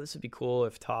thought, oh, this would be cool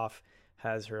if Toph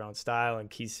has her own style.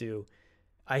 And Kisu,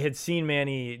 I had seen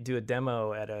Manny do a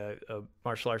demo at a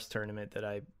martial arts tournament that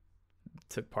I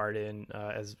took part in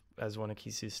as one of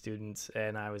Kisu's students,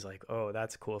 and I was like, oh,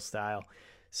 that's a cool style.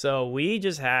 So we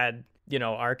just had,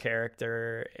 our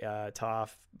character,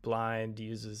 Toph, blind,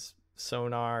 uses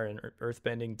sonar and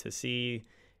earthbending to see,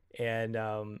 and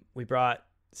we brought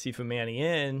Sifu Manny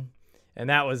in, and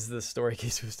that was the story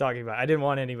Kisu was talking about. I didn't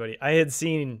want anybody. I had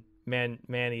seen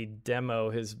Manny demo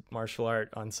his martial art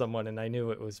on someone, and I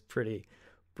knew it was pretty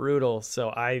brutal, so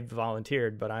I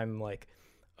volunteered, but I'm like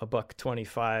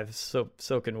 $125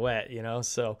 soaking wet,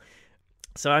 so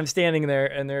I'm standing there,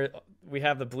 and we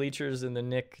have the bleachers in the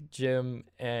Nick gym,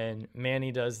 and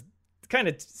Manny does kind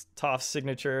of Toph's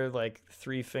signature like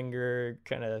 3-finger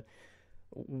kind of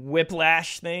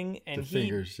whiplash thing, and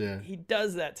he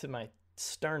does that to my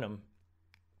sternum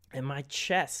and my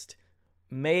chest.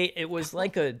 It was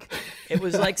like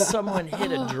someone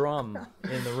hit a drum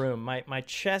in the room. My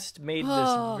chest made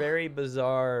this very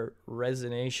bizarre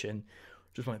resonation,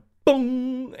 just went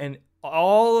boom, and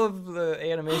all of the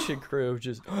animation crew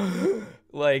just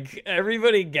like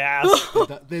everybody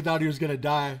gasped. They thought he was gonna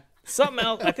die. Something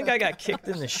else. I think I got kicked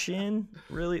in the shin.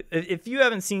 Really, if you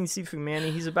haven't seen Sifu Manny,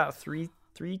 he's about three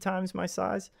times my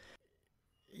size.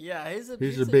 Yeah, he's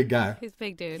a big guy. He's a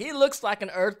big dude. He looks like an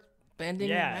earth-bending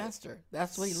master.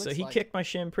 That's what he looks like. So he kicked my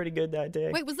shin pretty good that day.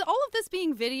 Wait, was all of this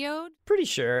being videoed? Pretty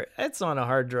sure. It's on a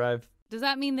hard drive. Does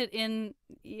that mean that in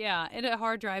a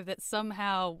hard drive that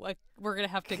somehow we're going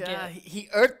to have to get... He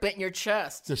earth-bent your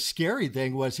chest. The scary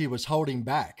thing was he was holding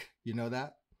back. You know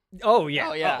that? Oh,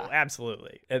 yeah. Oh,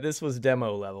 absolutely. This was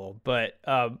demo level. But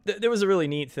there was a really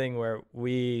neat thing where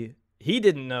he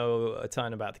didn't know a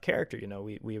ton about the character.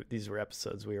 These were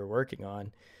episodes we were working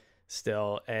on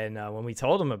still. And when we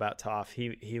told him about Toph,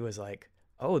 he was like,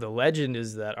 oh, the legend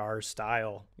is that our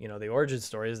style, the origin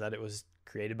story is that it was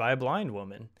created by a blind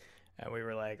woman. And we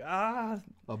were like, a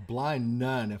blind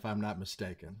nun, if I'm not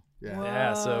mistaken. Yeah. Whoa.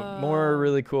 Yeah. So more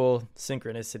really cool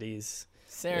synchronicities.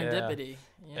 Serendipity.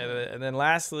 Yeah. And then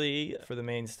lastly, for the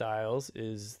main styles,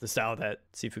 is the style that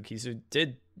Sifu Kisu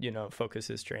did, focus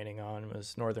his training on,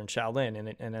 was Northern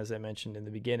Shaolin. And as I mentioned in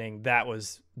the beginning, that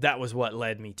was what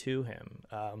led me to him.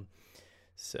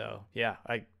 So yeah,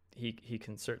 he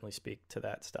can certainly speak to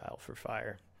that style for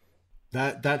fire.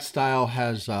 That style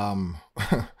has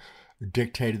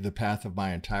dictated the path of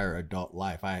my entire adult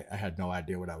life. I had no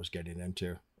idea what I was getting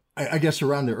into. I guess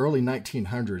around the early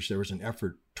 1900s, there was an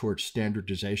effort towards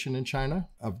standardization in China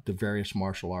of the various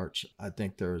martial arts. I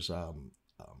think there's a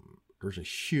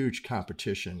huge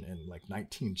competition in like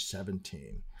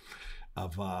 1917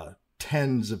 of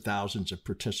tens of thousands of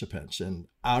participants. And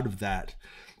out of that,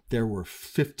 there were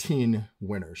 15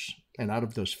 winners. And out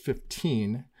of those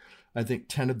 15, I think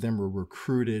 10 of them were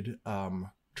recruited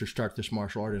to start this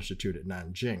martial art institute at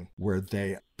Nanjing, where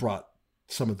they brought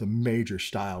some of the major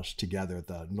styles together: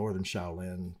 the Northern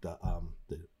Shaolin, the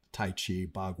Tai Chi,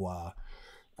 Bagua,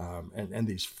 and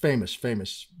these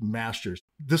famous masters.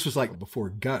 This was like before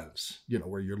guns,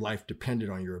 where your life depended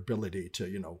on your ability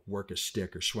to, work a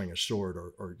stick or swing a sword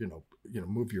or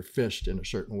move your fist in a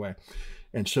certain way.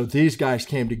 And so these guys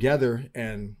came together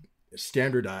and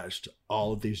standardized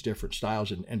all of these different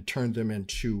styles and turned them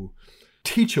into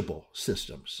teachable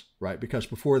systems, right? Because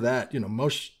before that,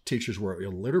 most teachers were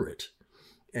illiterate.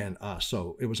 And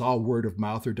so it was all word of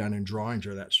mouth or done in drawings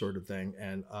or that sort of thing.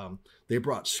 And they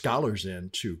brought scholars in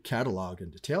to catalog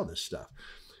and detail this stuff.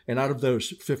 And out of those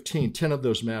 15, 10 of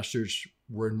those masters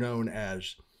were known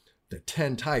as the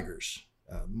 10 Tigers.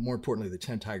 More importantly, the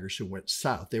 10 Tigers who went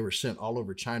south. They were sent all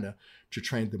over China to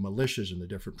train the militias in the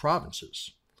different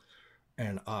provinces.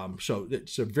 And so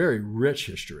it's a very rich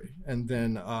history. And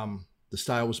then the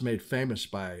style was made famous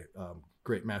by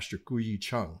great master Gu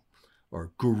Yicheng,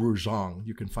 or Guru Zhang.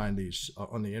 You can find these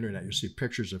on the internet. You see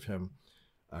pictures of him.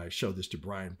 I showed this to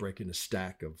Brian, breaking a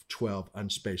stack of 12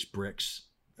 unspaced bricks.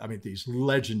 I mean, these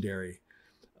legendary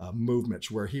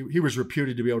movements where he was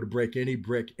reputed to be able to break any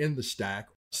brick in the stack.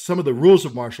 Some of the rules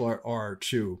of martial art are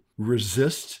to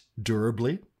resist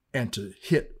durably and to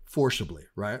hit forcibly,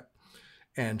 right?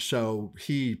 And so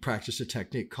he practiced a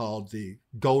technique called the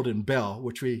Golden Bell,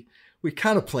 which we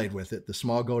kind of played with it, the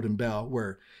small golden bell,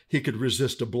 where he could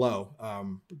resist a blow.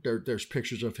 There's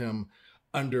pictures of him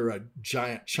under a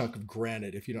giant chunk of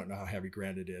granite. If you don't know how heavy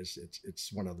granite is,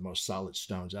 it's one of the most solid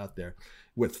stones out there,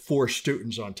 with 4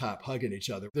 students on top hugging each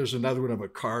other. There's another one of a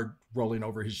card rolling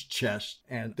over his chest,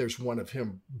 and there's one of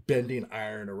him bending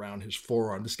iron around his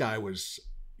forearm. This guy was,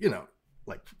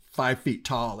 like 5 feet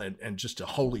tall and just a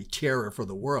holy terror for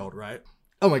the world, right?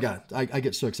 Oh my God, I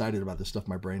get so excited about this stuff,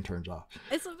 my brain turns off.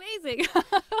 It's amazing.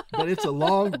 But it's a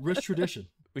long, rich tradition.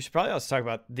 We should probably also talk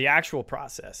about the actual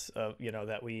process of,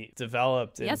 that we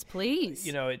developed. And, yes, please.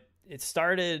 It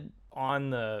started on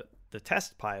the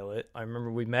test pilot, I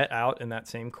remember we met out in that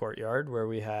same courtyard where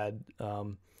we had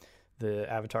the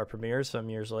Avatar premiere some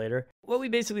years later. What we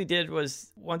basically did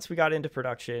was, once we got into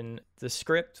production, the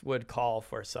script would call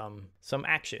for some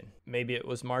action. Maybe it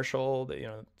was martial,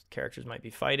 that, characters might be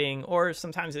fighting, or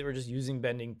sometimes they were just using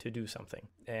bending to do something.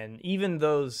 And even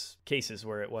those cases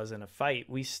where it wasn't a fight,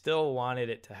 we still wanted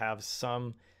it to have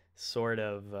some sort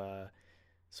of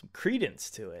some credence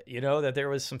to it, that there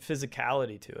was some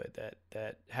physicality to it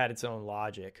that had its own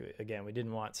logic. Again, we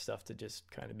didn't want stuff to just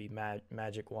kind of be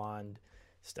magic wand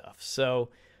stuff. So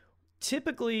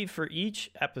typically for each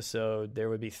episode, there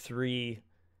would be 3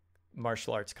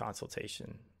 martial arts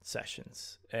consultation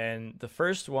sessions. And the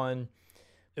first one,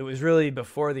 it was really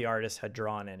before the artist had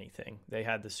drawn anything. They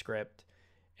had the script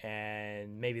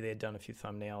and maybe they had done a few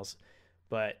thumbnails,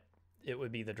 but it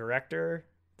would be the director,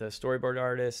 the storyboard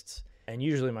artists, and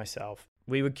usually myself.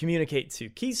 We would communicate to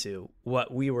Kisu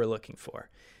what we were looking for.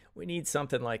 We need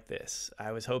something like this.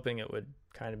 I was hoping it would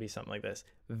kind of be something like this.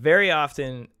 Very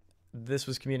often, this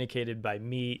was communicated by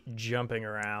me jumping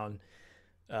around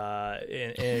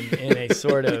in a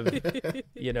sort of,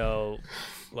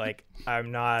 like,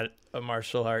 I'm not a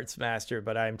martial arts master,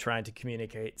 but I'm trying to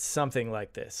communicate something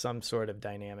like this, some sort of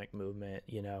dynamic movement,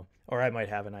 or I might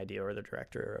have an idea, or the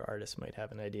director or artist might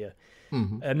have an idea.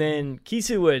 Mm-hmm. And then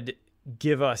Kisu would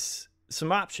give us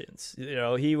some options.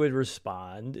 He would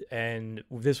respond, and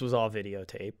this was all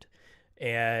videotaped.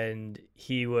 And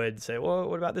he would say, well,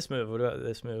 what about this move? What about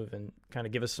this move? And kind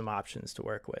of give us some options to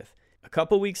work with. A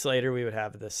couple weeks later, we would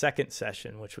have the second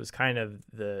session, which was kind of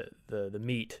the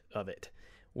meat of it,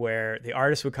 where the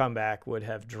artist would come back, would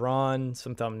have drawn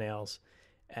some thumbnails,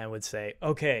 and would say,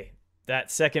 okay,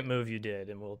 that second move you did,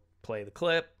 and we'll play the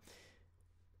clip.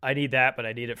 I need that, but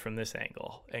I need it from this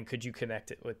angle. And could you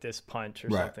connect it with this punch or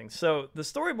something? So the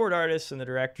storyboard artists and the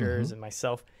directors and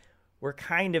myself were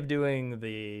kind of doing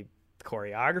the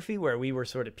choreography, where we were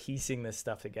sort of piecing this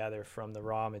stuff together from the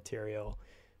raw material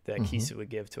that Kisu would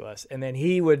give to us. And then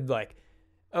he would like,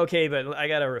 okay, but I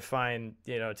got to refine,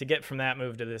 to get from that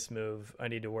move to this move, I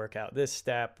need to work out this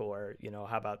step, or,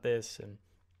 how about this?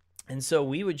 And so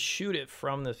we would shoot it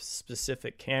from the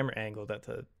specific camera angle that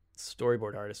the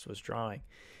storyboard artist was drawing.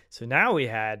 So now we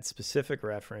had specific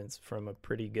reference from a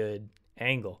pretty good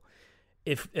angle.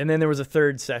 And then there was a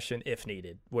third session if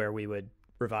needed, where we would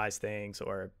revise things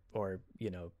or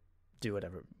do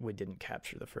whatever we didn't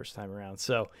capture the first time around.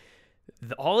 So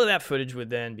all of that footage would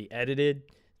then be edited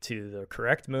to the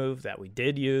correct move that we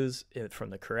did use from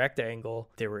the correct angle.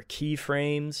 There were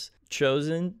keyframes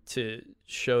chosen to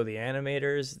show the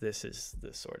animators, this is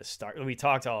the sort of start. We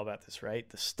talked all about this, right?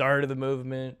 The start of the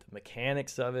movement, the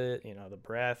mechanics of it, the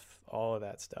breath, all of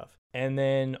that stuff. And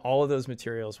then all of those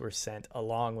materials were sent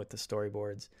along with the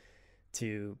storyboards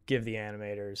to give the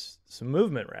animators some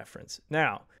movement reference.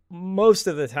 Now, most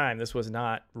of the time, this was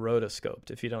not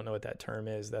rotoscoped. If you don't know what that term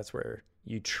is, that's where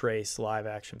you trace live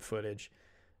action footage,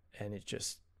 and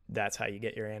that's how you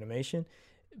get your animation.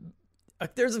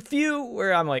 There's a few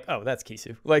where I'm like, oh, that's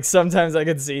Kisu. Like, sometimes I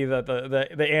can see that the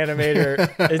animator,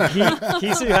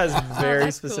 Kisu has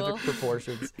very specific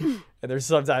proportions. And there's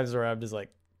sometimes where I'm just like,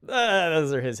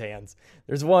 those are his hands.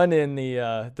 There's one in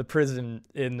the prison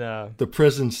the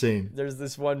prison scene. There's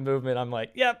this one movement. I'm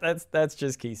like, yep, that's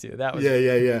just Kisu. That was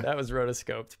that was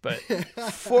rotoscoped. But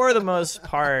for the most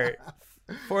part,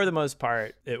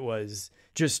 it was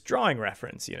just drawing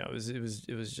reference. It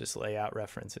was just layout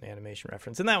reference and animation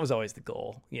reference, and that was always the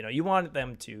goal. You wanted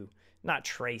them to not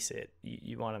trace it.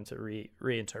 You want them to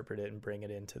reinterpret it and bring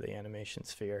it into the animation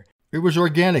sphere. It was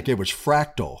organic. It was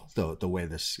fractal, the way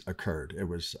this occurred. It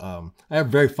was. I have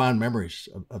very fond memories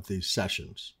of these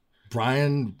sessions.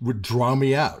 Brian would draw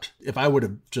me out. If I would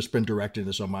have just been directing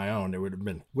this on my own, it wouldn't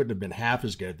have been half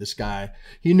as good. This guy,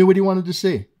 he knew what he wanted to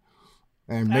see,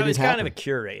 and made it happen. I was kind of a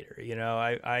curator,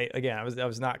 I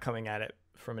was not coming at it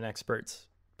from an expert's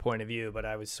point of view, but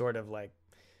I was sort of like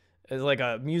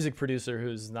a music producer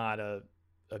who's not a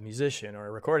musician or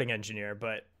a recording engineer,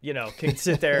 but can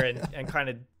sit there and kind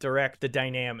of direct the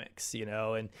dynamics,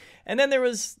 and then there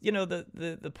was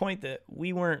the point that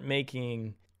we weren't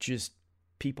making just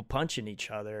people punching each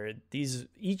other.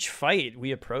 Each fight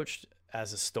we approached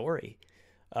as a story,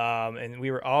 and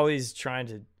we were always trying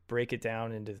to break it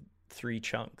down into 3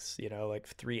 chunks, like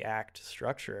 3-act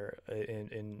structure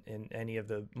in any of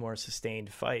the more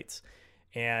sustained fights.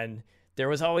 And there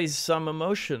was always some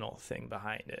emotional thing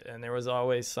behind it, and there was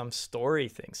always some story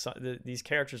thing. So these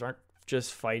characters aren't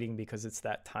just fighting because it's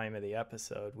that time of the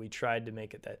episode. We tried to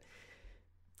make it that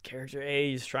character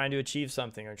A is trying to achieve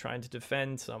something or trying to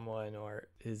defend someone or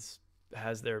is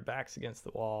has their backs against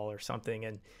the wall or something,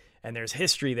 and there's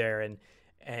history there,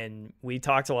 and we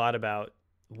talked a lot about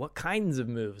what kinds of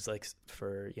moves, like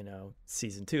for, you know,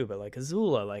 season 2, but like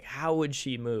Azula, like how would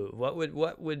she move? What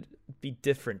would be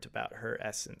different about her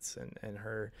essence and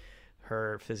her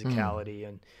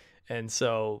physicality? And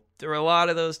so there were a lot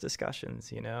of those discussions,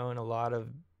 you know, and a lot of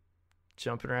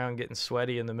jumping around, getting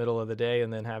sweaty in the middle of the day,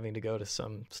 and then having to go to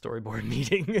some storyboard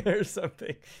meeting or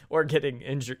something, or getting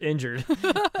injured.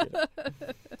 You know?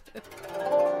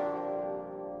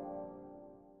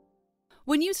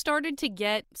 When you started to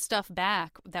get stuff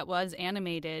back that was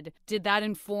animated, did that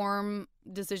inform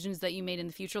decisions that you made in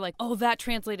the future? Like, oh, that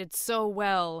translated so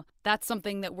well. That's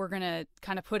something that we're going to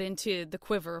kind of put into the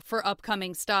quiver for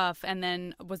upcoming stuff. And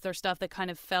then was there stuff that kind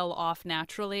of fell off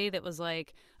naturally that was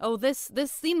like, oh, this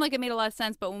seemed like it made a lot of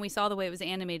sense, but when we saw the way it was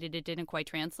animated, it didn't quite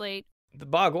translate? The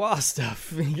Bagua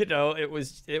stuff, you know, it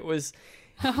was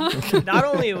not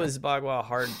only was Bagua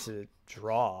hard to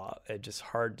draw, it just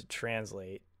hard to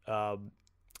translate.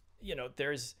 You know,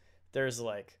 there's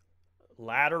like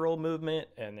lateral movement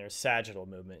and there's sagittal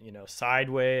movement, you know,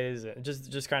 sideways, and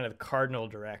just kind of cardinal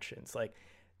directions. Like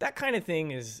that kind of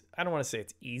thing is, I don't want to say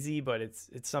it's easy, but it's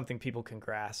something people can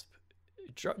grasp.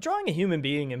 Drawing a human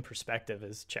being in perspective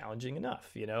is challenging enough,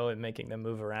 you know, and making them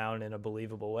move around in a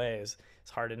believable way is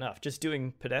hard enough. Just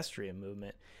doing pedestrian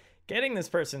movement, getting this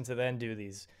person to then do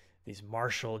these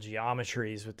martial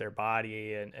geometries with their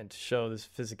body and to show this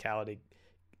physicality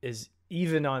is,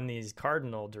 even on these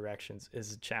cardinal directions,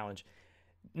 is a challenge.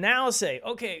 Now say,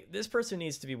 okay, this person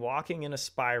needs to be walking in a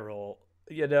spiral,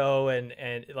 you know,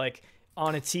 and like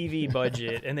on a TV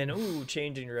budget, and then,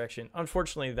 changing direction.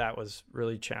 Unfortunately, that was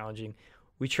really challenging.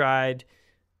 We tried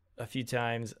a few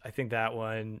times. I think that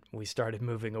one, we started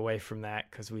moving away from that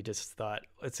because we just thought,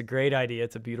 it's a great idea.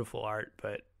 It's a beautiful art,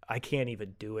 but I can't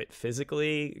even do it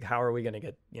physically. How are we going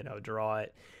to draw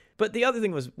it? But the other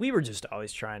thing was, we were just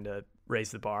always trying to raise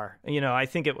the bar. You know, I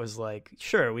think it was like,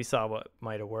 sure, we saw what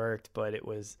might have worked, but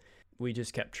we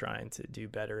just kept trying to do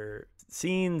better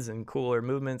scenes and cooler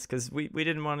movements because we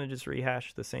didn't want to just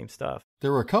rehash the same stuff.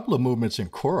 There were a couple of movements in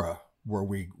Korra where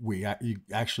you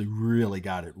actually really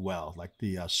got it well, like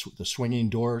the swinging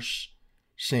doors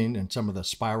scene and some of the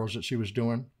spirals that she was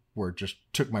doing, where it just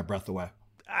took my breath away.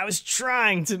 I was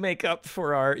trying to make up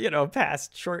for our,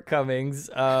 past shortcomings.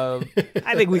 I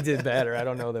think we did better. I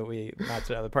don't know that we knocked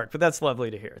it out of the park, but that's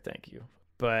lovely to hear. Thank you.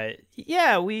 But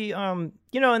yeah, we, and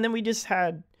then we just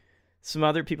had some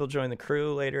other people join the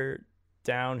crew later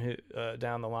down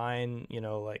the line,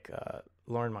 like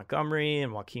Lauren Montgomery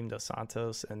and Joaquim Dos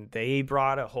Santos, and they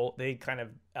brought they kind of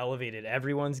elevated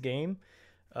everyone's game.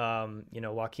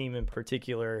 Joaquim in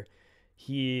particular,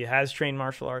 he has trained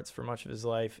martial arts for much of his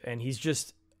life, and he's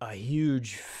just a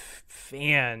huge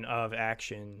fan of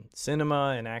action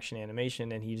cinema and action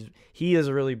animation, and he has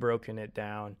really broken it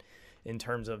down in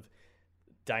terms of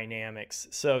dynamics.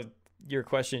 So your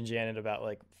question, Janet, about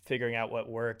like figuring out what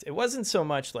worked, it wasn't so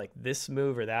much like this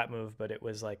move or that move, but it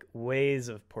was like ways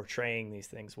of portraying these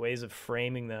things, ways of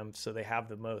framing them so they have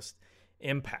the most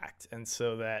impact, and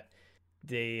so that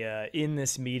they in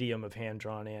this medium of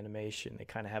hand-drawn animation, they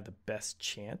kind of have the best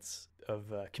chance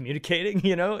of communicating,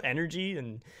 energy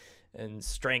and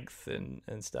strength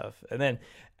and stuff. And then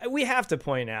we have to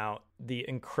point out the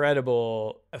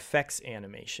incredible effects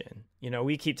animation.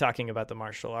 We keep talking about the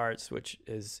martial arts, which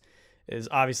is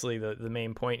obviously the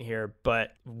main point here,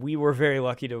 but we were very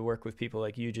lucky to work with people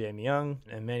like Yu Jae Myung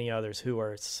and many others who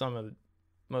are some of the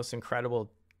most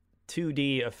incredible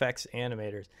 2D effects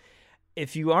animators.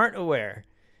 If you aren't aware,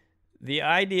 the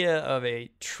idea of a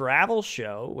travel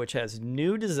show, which has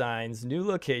new designs, new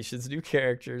locations, new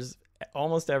characters,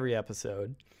 almost every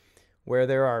episode, where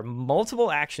there are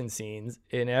multiple action scenes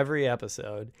in every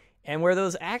episode, and where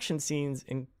those action scenes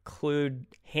include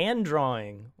hand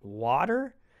drawing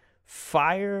water,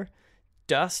 fire,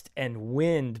 dust, and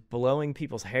wind blowing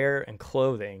people's hair and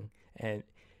clothing. And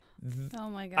oh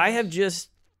my gosh. I have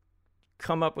just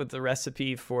come up with the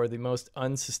recipe for the most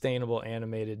unsustainable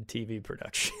animated TV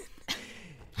production.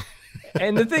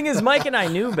 And the thing is, Mike and I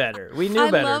knew better. We knew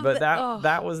better, but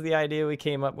that was the idea we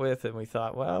came up with, and we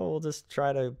thought, well, we'll just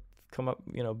try to come up,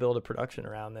 build a production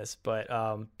around this. But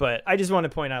I just want to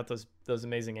point out those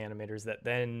amazing animators that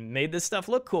then made this stuff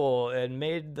look cool and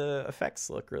made the effects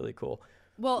look really cool.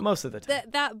 Well, most of the time.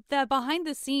 That behind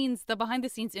the scenes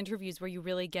interviews where you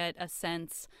really get a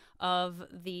sense of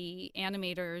the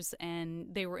animators, and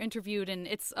they were interviewed, and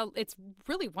it's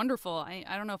really wonderful. I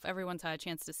don't know if everyone's had a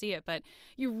chance to see it, but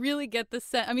you really get the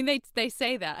sense. I mean, they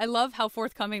say that. I love how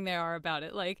forthcoming they are about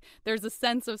it. Like, there's a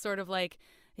sense of sort of like,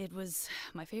 It was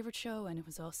my favorite show, and it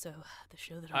was also the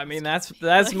show that I mean, almost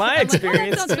that's my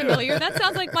experience. That sounds familiar. That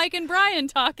sounds like Mike and Brian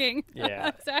talking. Yeah.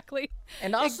 Exactly.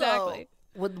 And also, exactly.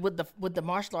 with the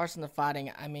martial arts and the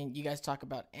fighting, I mean, you guys talk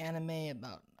about anime,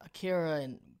 about Akira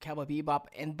and Cowboy Bebop,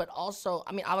 but also,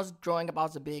 I mean, I was growing up, I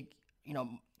was a big,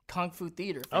 Kung Fu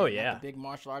theater fan. Oh, yeah. Like a big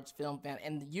martial arts film fan.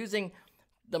 And using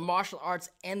the martial arts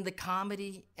and the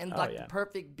comedy and the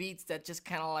perfect beats that just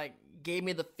kind of like gave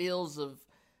me the feels of,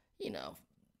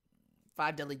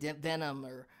 Five Deadly Venom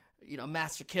or,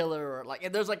 Master Killer or like,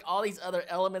 and there's like all these other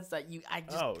elements that I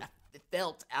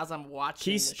felt as I'm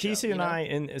watching the show. Kisu and I,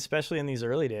 especially in these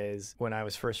early days when I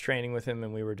was first training with him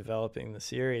and we were developing the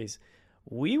series,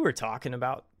 we were talking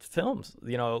about films,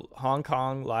 Hong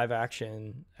Kong live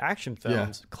action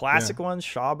films, classic ones,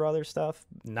 Shaw Brothers stuff,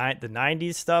 the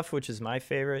 90s stuff, which is my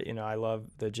favorite. I love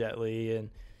the Jet Li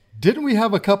and. Didn't we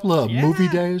have a couple of movie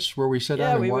days where we sat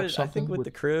down and watched something? I think with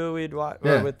the crew we'd watch,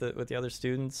 or with the other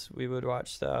students we would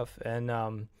watch stuff, and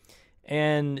as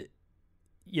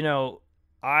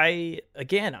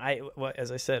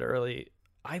I said early,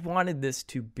 I wanted this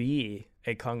to be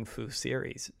a Kung Fu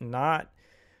series, not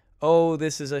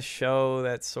this is a show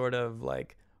that sort of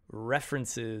like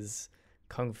references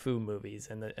Kung Fu movies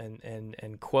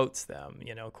and quotes them,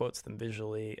 quotes them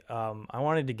visually. I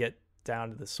wanted to get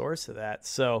down to the source of that.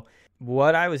 So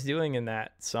what I was doing in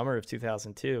that summer of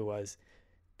 2002 was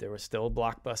there was still a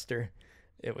Blockbuster.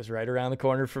 It was right around the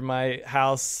corner from my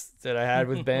house that I had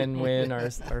with Ben Wynn,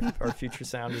 our future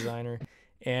sound designer.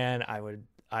 And I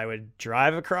would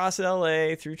drive across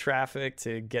LA through traffic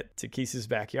to get to Kisu's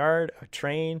backyard, I'd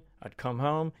train, I'd come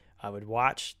home, I would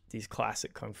watch these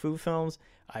classic Kung Fu films,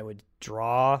 I would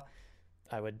draw,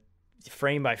 I would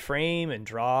frame by frame and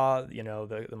draw,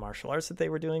 the martial arts that they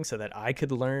were doing so that I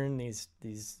could learn these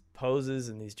poses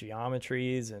and these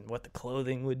geometries and what the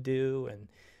clothing would do and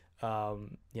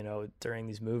during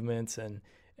these movements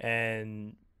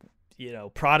and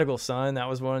Prodigal Son, that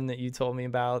was one that you told me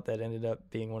about that ended up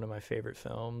being one of my favorite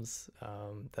films.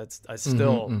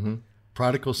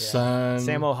 Prodigal Son,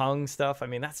 Sammo Hung stuff. I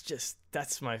mean,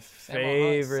 that's my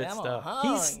favorite stuff. He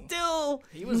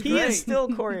is still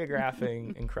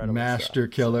choreographing incredible Master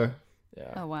stuff. Killer.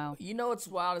 Yeah. Oh wow. What's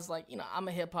wild is like, I'm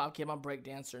a hip hop kid, I'm a break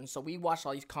dancer, and so we watched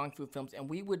all these Kung Fu films, and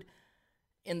we would,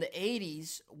 in the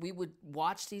 80s, we would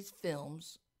watch these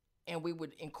films and we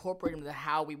would incorporate them into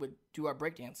how we would do our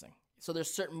breakdancing. So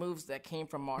there's certain moves that came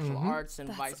from martial arts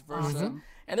and vice versa. Awesome.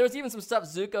 And there was even some stuff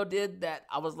Zuko did that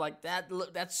I was like,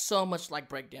 that's so much like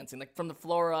breakdancing. Like from the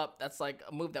floor up, that's like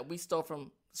a move that we stole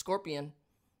from Scorpion.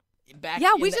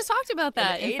 We just talked about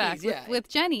that in 80s, fact with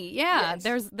Jenny. Yeah,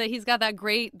 yes. He's got that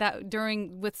great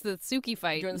with the Suki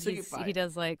fight. During the Suki fight, he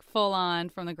does like full on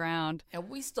from the ground. And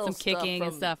we stole some kicking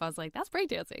and stuff. I was like, that's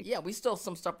breakdancing. Yeah, we stole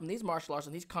some stuff from these martial arts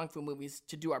and these Kung Fu movies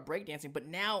to do our breakdancing. But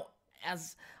now,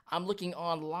 as I'm looking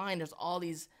online, there's all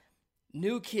these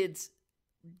new kids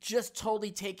just totally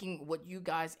taking what you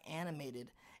guys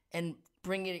animated and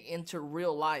bringing it into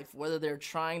real life, whether they're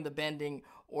trying the bending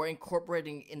or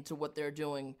incorporating into what they're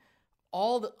doing.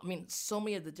 So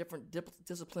many of the different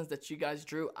disciplines that you guys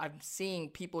drew, I'm seeing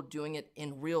people doing it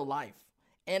in real life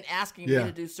and asking me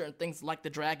to do certain things like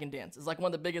the dragon dance. It's like one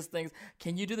of the biggest things.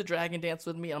 Can you do the dragon dance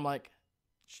with me? And I'm like,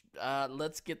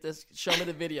 let's get this. Show me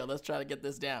the video. Let's try to get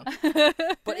this down.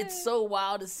 But it's so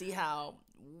wild to see how,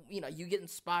 you get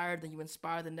inspired, then you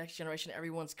inspire the next generation.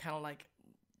 Everyone's kind of like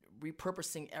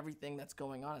repurposing everything that's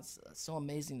going on. It's so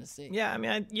amazing to see. Yeah, I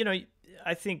mean,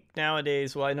 I think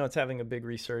nowadays, well, I know it's having a big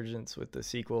resurgence with the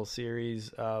sequel series,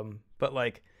 but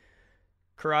like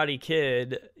Karate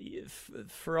Kid,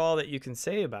 for all that you can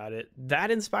say about it, that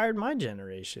inspired my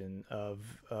generation of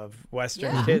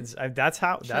Western kids. That's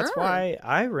why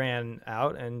I ran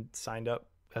out and signed up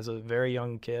as a very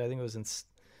young kid. I think it was in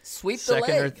second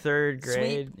or third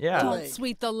grade. Don't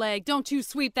sweep the leg. Don't you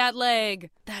sweep that leg.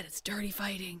 That is dirty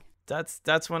fighting.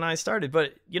 That's when I started,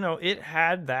 but it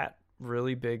had that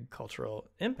really big cultural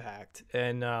impact,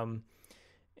 and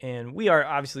we are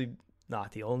obviously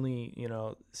not the only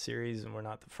series, and we're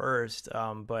not the first,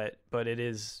 but it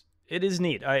is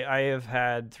neat. I have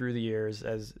had through the years,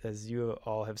 as you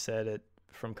all have said it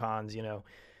from cons,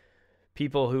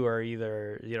 people who are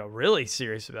either really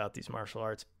serious about these martial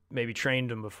arts, maybe trained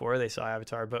them before they saw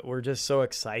Avatar, but we're just so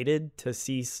excited to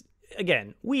see.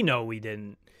 Again, we know we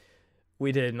didn't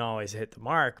always hit the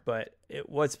mark, but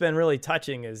what's been really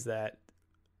touching is that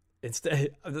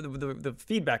instead the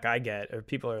feedback I get, or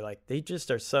people are like, they just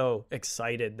are so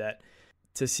excited that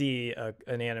to see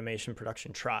an animation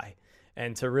production try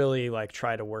and to really like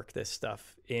try to work this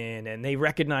stuff in, and they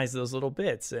recognize those little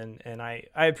bits, and I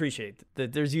appreciate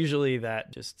that. There's usually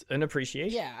that, just an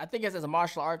appreciation. Yeah, I think as a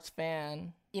martial arts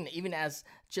fan, even as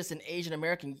just an Asian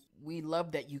American, we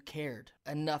love that you cared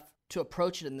enough to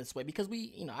approach it in this way, because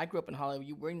I grew up in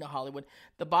Hollywood, we're in Hollywood.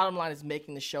 The bottom line is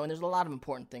making the show, and there's a lot of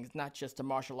important things, not just the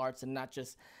martial arts and not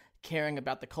just caring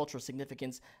about the cultural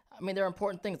significance. I mean, there are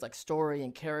important things like story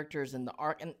and characters and the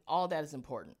arc, and all that is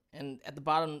important. And at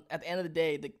the end of the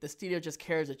day, the studio just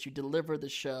cares that you deliver the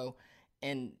show,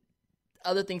 and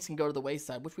other things can go to the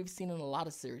wayside, which we've seen in a lot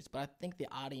of series. But I think the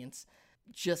audience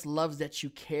just loves that you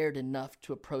cared enough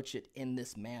to approach it in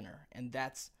this manner, and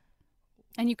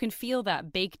you can feel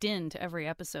that baked into every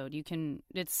episode.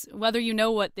 It's whether you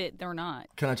know what they're not.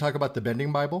 Can I talk about the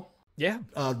Bending Bible? Yeah.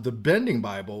 The Bending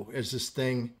Bible is this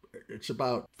thing. It's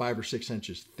about 5 or 6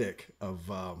 inches thick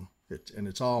and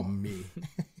it's all me.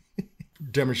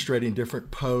 Demonstrating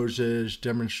different poses,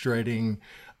 demonstrating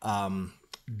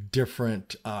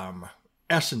different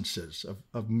essences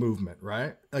of movement,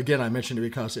 right? Again, I mentioned it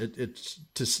because it's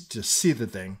to see the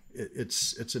thing.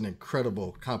 It's an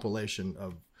incredible compilation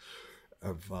of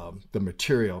the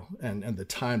material and the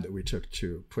time that we took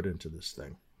to put into this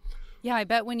thing. Yeah, I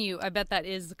bet that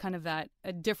is kind of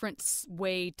a different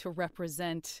way to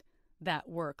represent that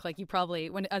work. Like, you probably,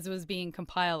 as it was being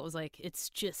compiled, it was like,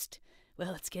 it's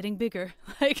getting bigger.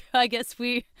 Like, I guess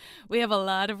we have a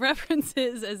lot of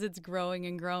references as it's growing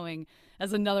and growing,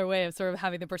 as another way of sort of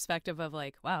having the perspective of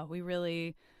like, wow, we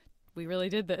really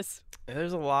did this.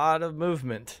 There's a lot of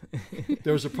movement.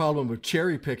 There was a problem with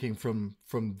cherry picking from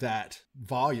that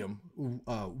volume,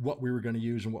 what we were going to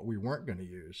use and what we weren't going to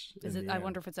use. I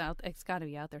wonder if it's out. It's got to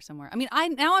be out there somewhere. I mean,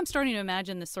 I'm starting to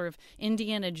imagine this sort of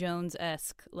Indiana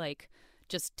Jones-esque, like,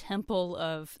 just temple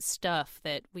of stuff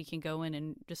that we can go in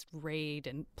and just raid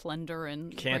and plunder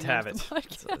and can't have it.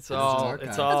 It's all.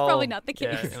 That's probably not the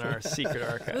case. Yeah, in our secret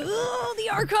archive. Oh, the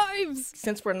archives!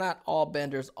 Since we're not all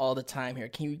benders all the time here,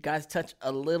 can you guys touch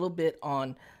a little bit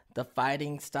on the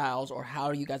fighting styles, or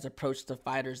how you guys approach the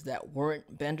fighters that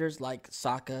weren't benders, like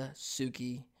Sokka,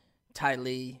 Suki, Ty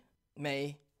Lee,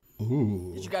 Mei?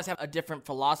 Ooh. Did you guys have a different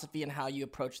philosophy in how you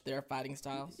approach their fighting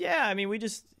styles? Yeah, I mean, we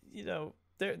just,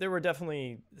 there were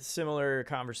definitely similar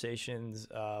conversations,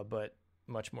 but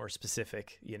much more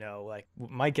specific. Like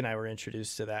Mike and I were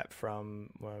introduced to that from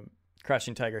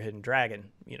Crouching Tiger, Hidden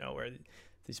Dragon, where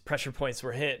these pressure points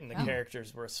were hit and the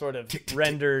characters were sort of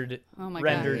rendered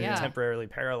temporarily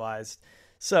paralyzed.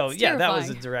 So it's yeah, terrifying. that was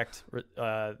a direct,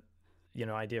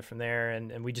 idea from there.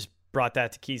 And we just brought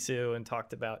that to Kisu and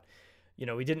talked about,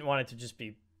 we didn't want it to just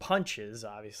be punches.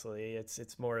 Obviously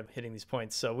it's more of hitting these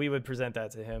points. So we would present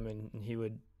that to him, and he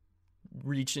would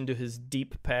reach into his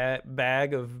deep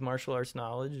bag of martial arts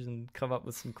knowledge and come up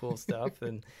with some cool stuff.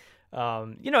 And,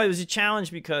 it was a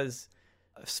challenge because,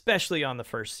 especially on the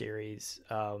first series,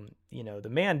 the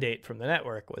mandate from the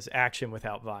network was action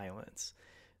without violence.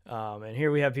 And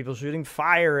here we have people shooting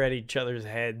fire at each other's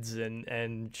heads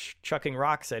and chucking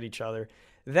rocks at each other.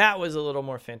 That was a little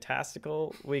more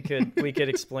fantastical. We could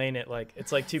explain it like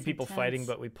it's like two people fighting,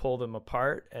 but we pull them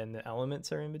apart and the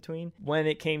elements are in between. When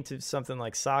it came to something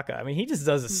like Sokka, I mean, he just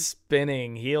does a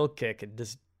spinning heel kick and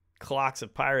just clocks a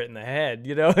pirate in the head,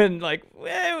 and like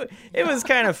it was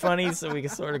kind of funny, so we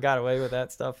sort of got away with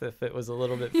that stuff if it was a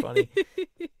little bit funny.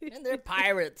 And they're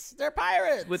pirates. They're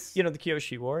pirates. With the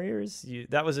Kyoshi Warriors,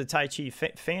 that was a Tai Chi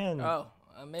fan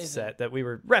amazing set that we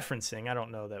were referencing. I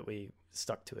don't know that we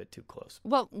stuck to it too close.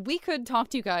 Well, we could talk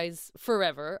to you guys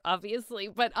forever, obviously,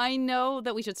 but I know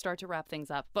that we should start to wrap things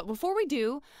up. But before we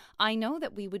do, I know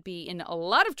that we would be in a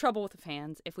lot of trouble with the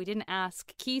fans if we didn't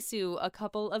ask Kisu a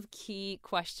couple of key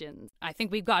questions. I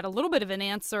think we've got a little bit of an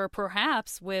answer,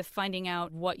 perhaps, with finding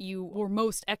out what you were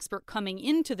most expert coming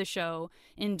into the show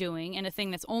in doing, and a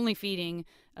thing that's only feeding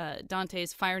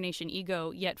Dante's Fire Nation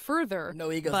ego yet further.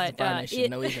 No egos in the Fire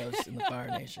Nation. No egos in the Fire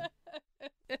Nation.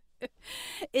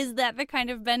 Is that the kind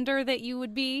of bender that you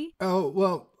would be? Oh,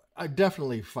 well, I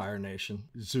definitely Fire Nation.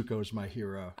 Zuko is my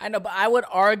hero. I know, but I would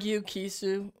argue,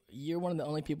 Kisu, you're one of the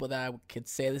only people that I could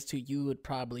say this to. You would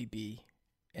probably be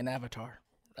an Avatar.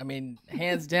 I mean,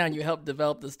 hands down, you helped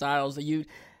develop the styles.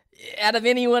 Out of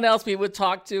anyone else we would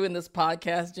talk to in this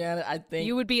podcast, Janet, I think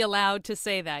you would be allowed to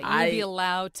say that. You would be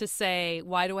allowed to say,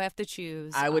 "Why do I have to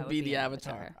choose?" I would be the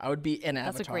Avatar. I would be an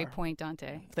Avatar. That's a great point,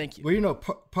 Dante. Thank you. Well,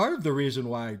 part of the reason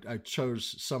why I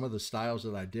chose some of the styles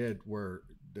that I did were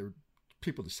there were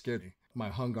people that scared me. My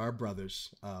Hungar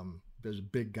brothers. There's a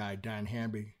big guy, Don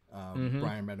Hamby.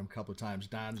 Brian met him a couple of times.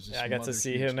 Don is I got to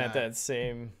see him at that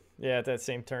same Yeah, at that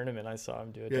same tournament, I saw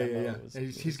him do it. Yeah.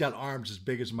 And he's got arms as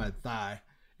big as my thigh,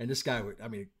 and this guy would,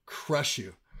 crush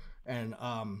you. And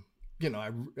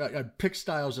I picked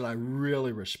styles that I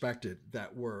really respected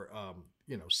that were,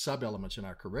 sub elements in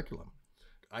our curriculum.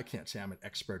 I can't say I'm an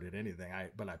expert at anything,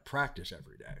 but I practice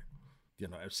every day.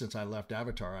 Since I left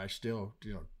Avatar, I still,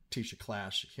 teach a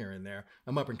class here and there.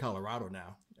 I'm up in Colorado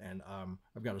now, and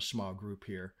I've got a small group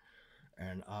here,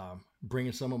 and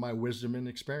bringing some of my wisdom and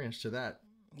experience to that.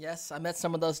 Yes, I met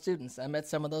some of those students.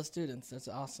 That's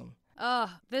awesome.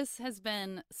 This has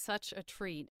been such a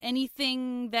treat.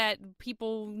 Anything that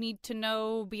people need to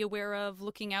know, be aware of,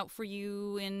 looking out for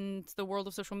you in the world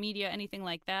of social media, anything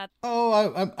like that?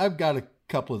 Oh, I've got a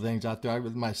couple of things out there.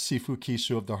 My Sifu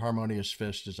Kisu of the Harmonious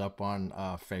Fist is up on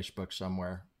Facebook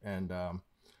somewhere, and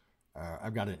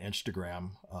I've got an Instagram,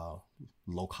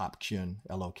 Lokhopkun,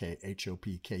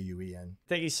 Lokhopkun.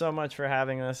 Thank you so much for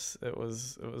having us. It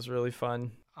was really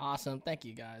fun. Awesome. Thank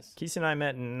you, guys. Keith and I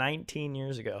met 19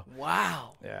 years ago.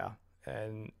 Wow. Yeah.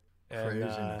 And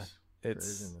Craziness.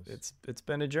 It's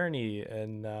been a journey,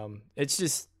 and it's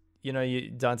just,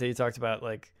 Dante, you talked about,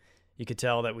 like, you could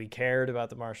tell that we cared about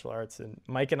the martial arts, and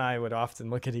Mike and I would often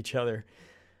look at each other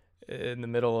in the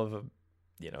middle of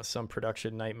some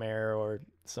production nightmare or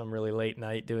some really late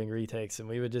night doing retakes, and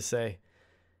we would just say,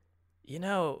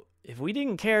 if we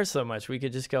didn't care so much, we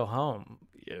could just go home.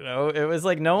 It was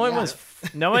like no one was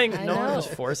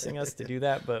forcing us to do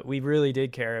that, but we really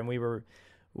did care, and we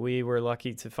were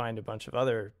lucky to find a bunch of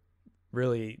other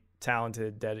really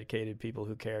talented, dedicated people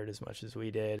who cared as much as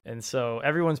we did. And so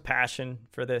everyone's passion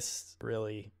for this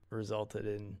really resulted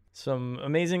in some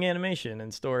amazing animation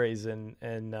and stories, and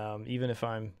even if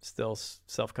I'm still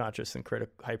self-conscious and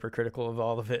hypercritical of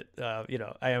all of it,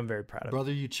 I am very proud of it.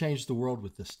 Brother, you changed the world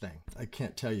with this thing. I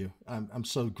can't tell you. I'm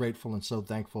so grateful and so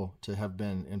thankful to have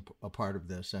been a part of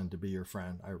this and to be your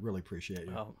friend. I really appreciate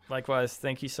you. Well, likewise,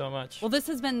 thank you so much. Well, this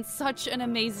has been such an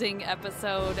amazing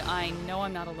episode. I know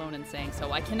I'm not alone in saying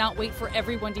so. I cannot wait for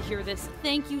everyone to hear this.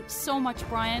 Thank you so much,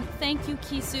 Brian. Thank you,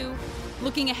 Kisu.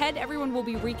 Looking ahead, everyone will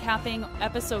be recapping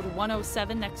episode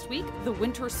 107 next week, The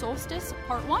Winter Solstice,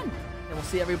 Part 1. And we'll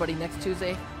see everybody next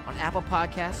Tuesday on Apple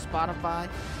Podcasts, Spotify,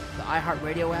 the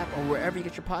iHeartRadio app, or wherever you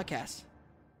get your podcasts.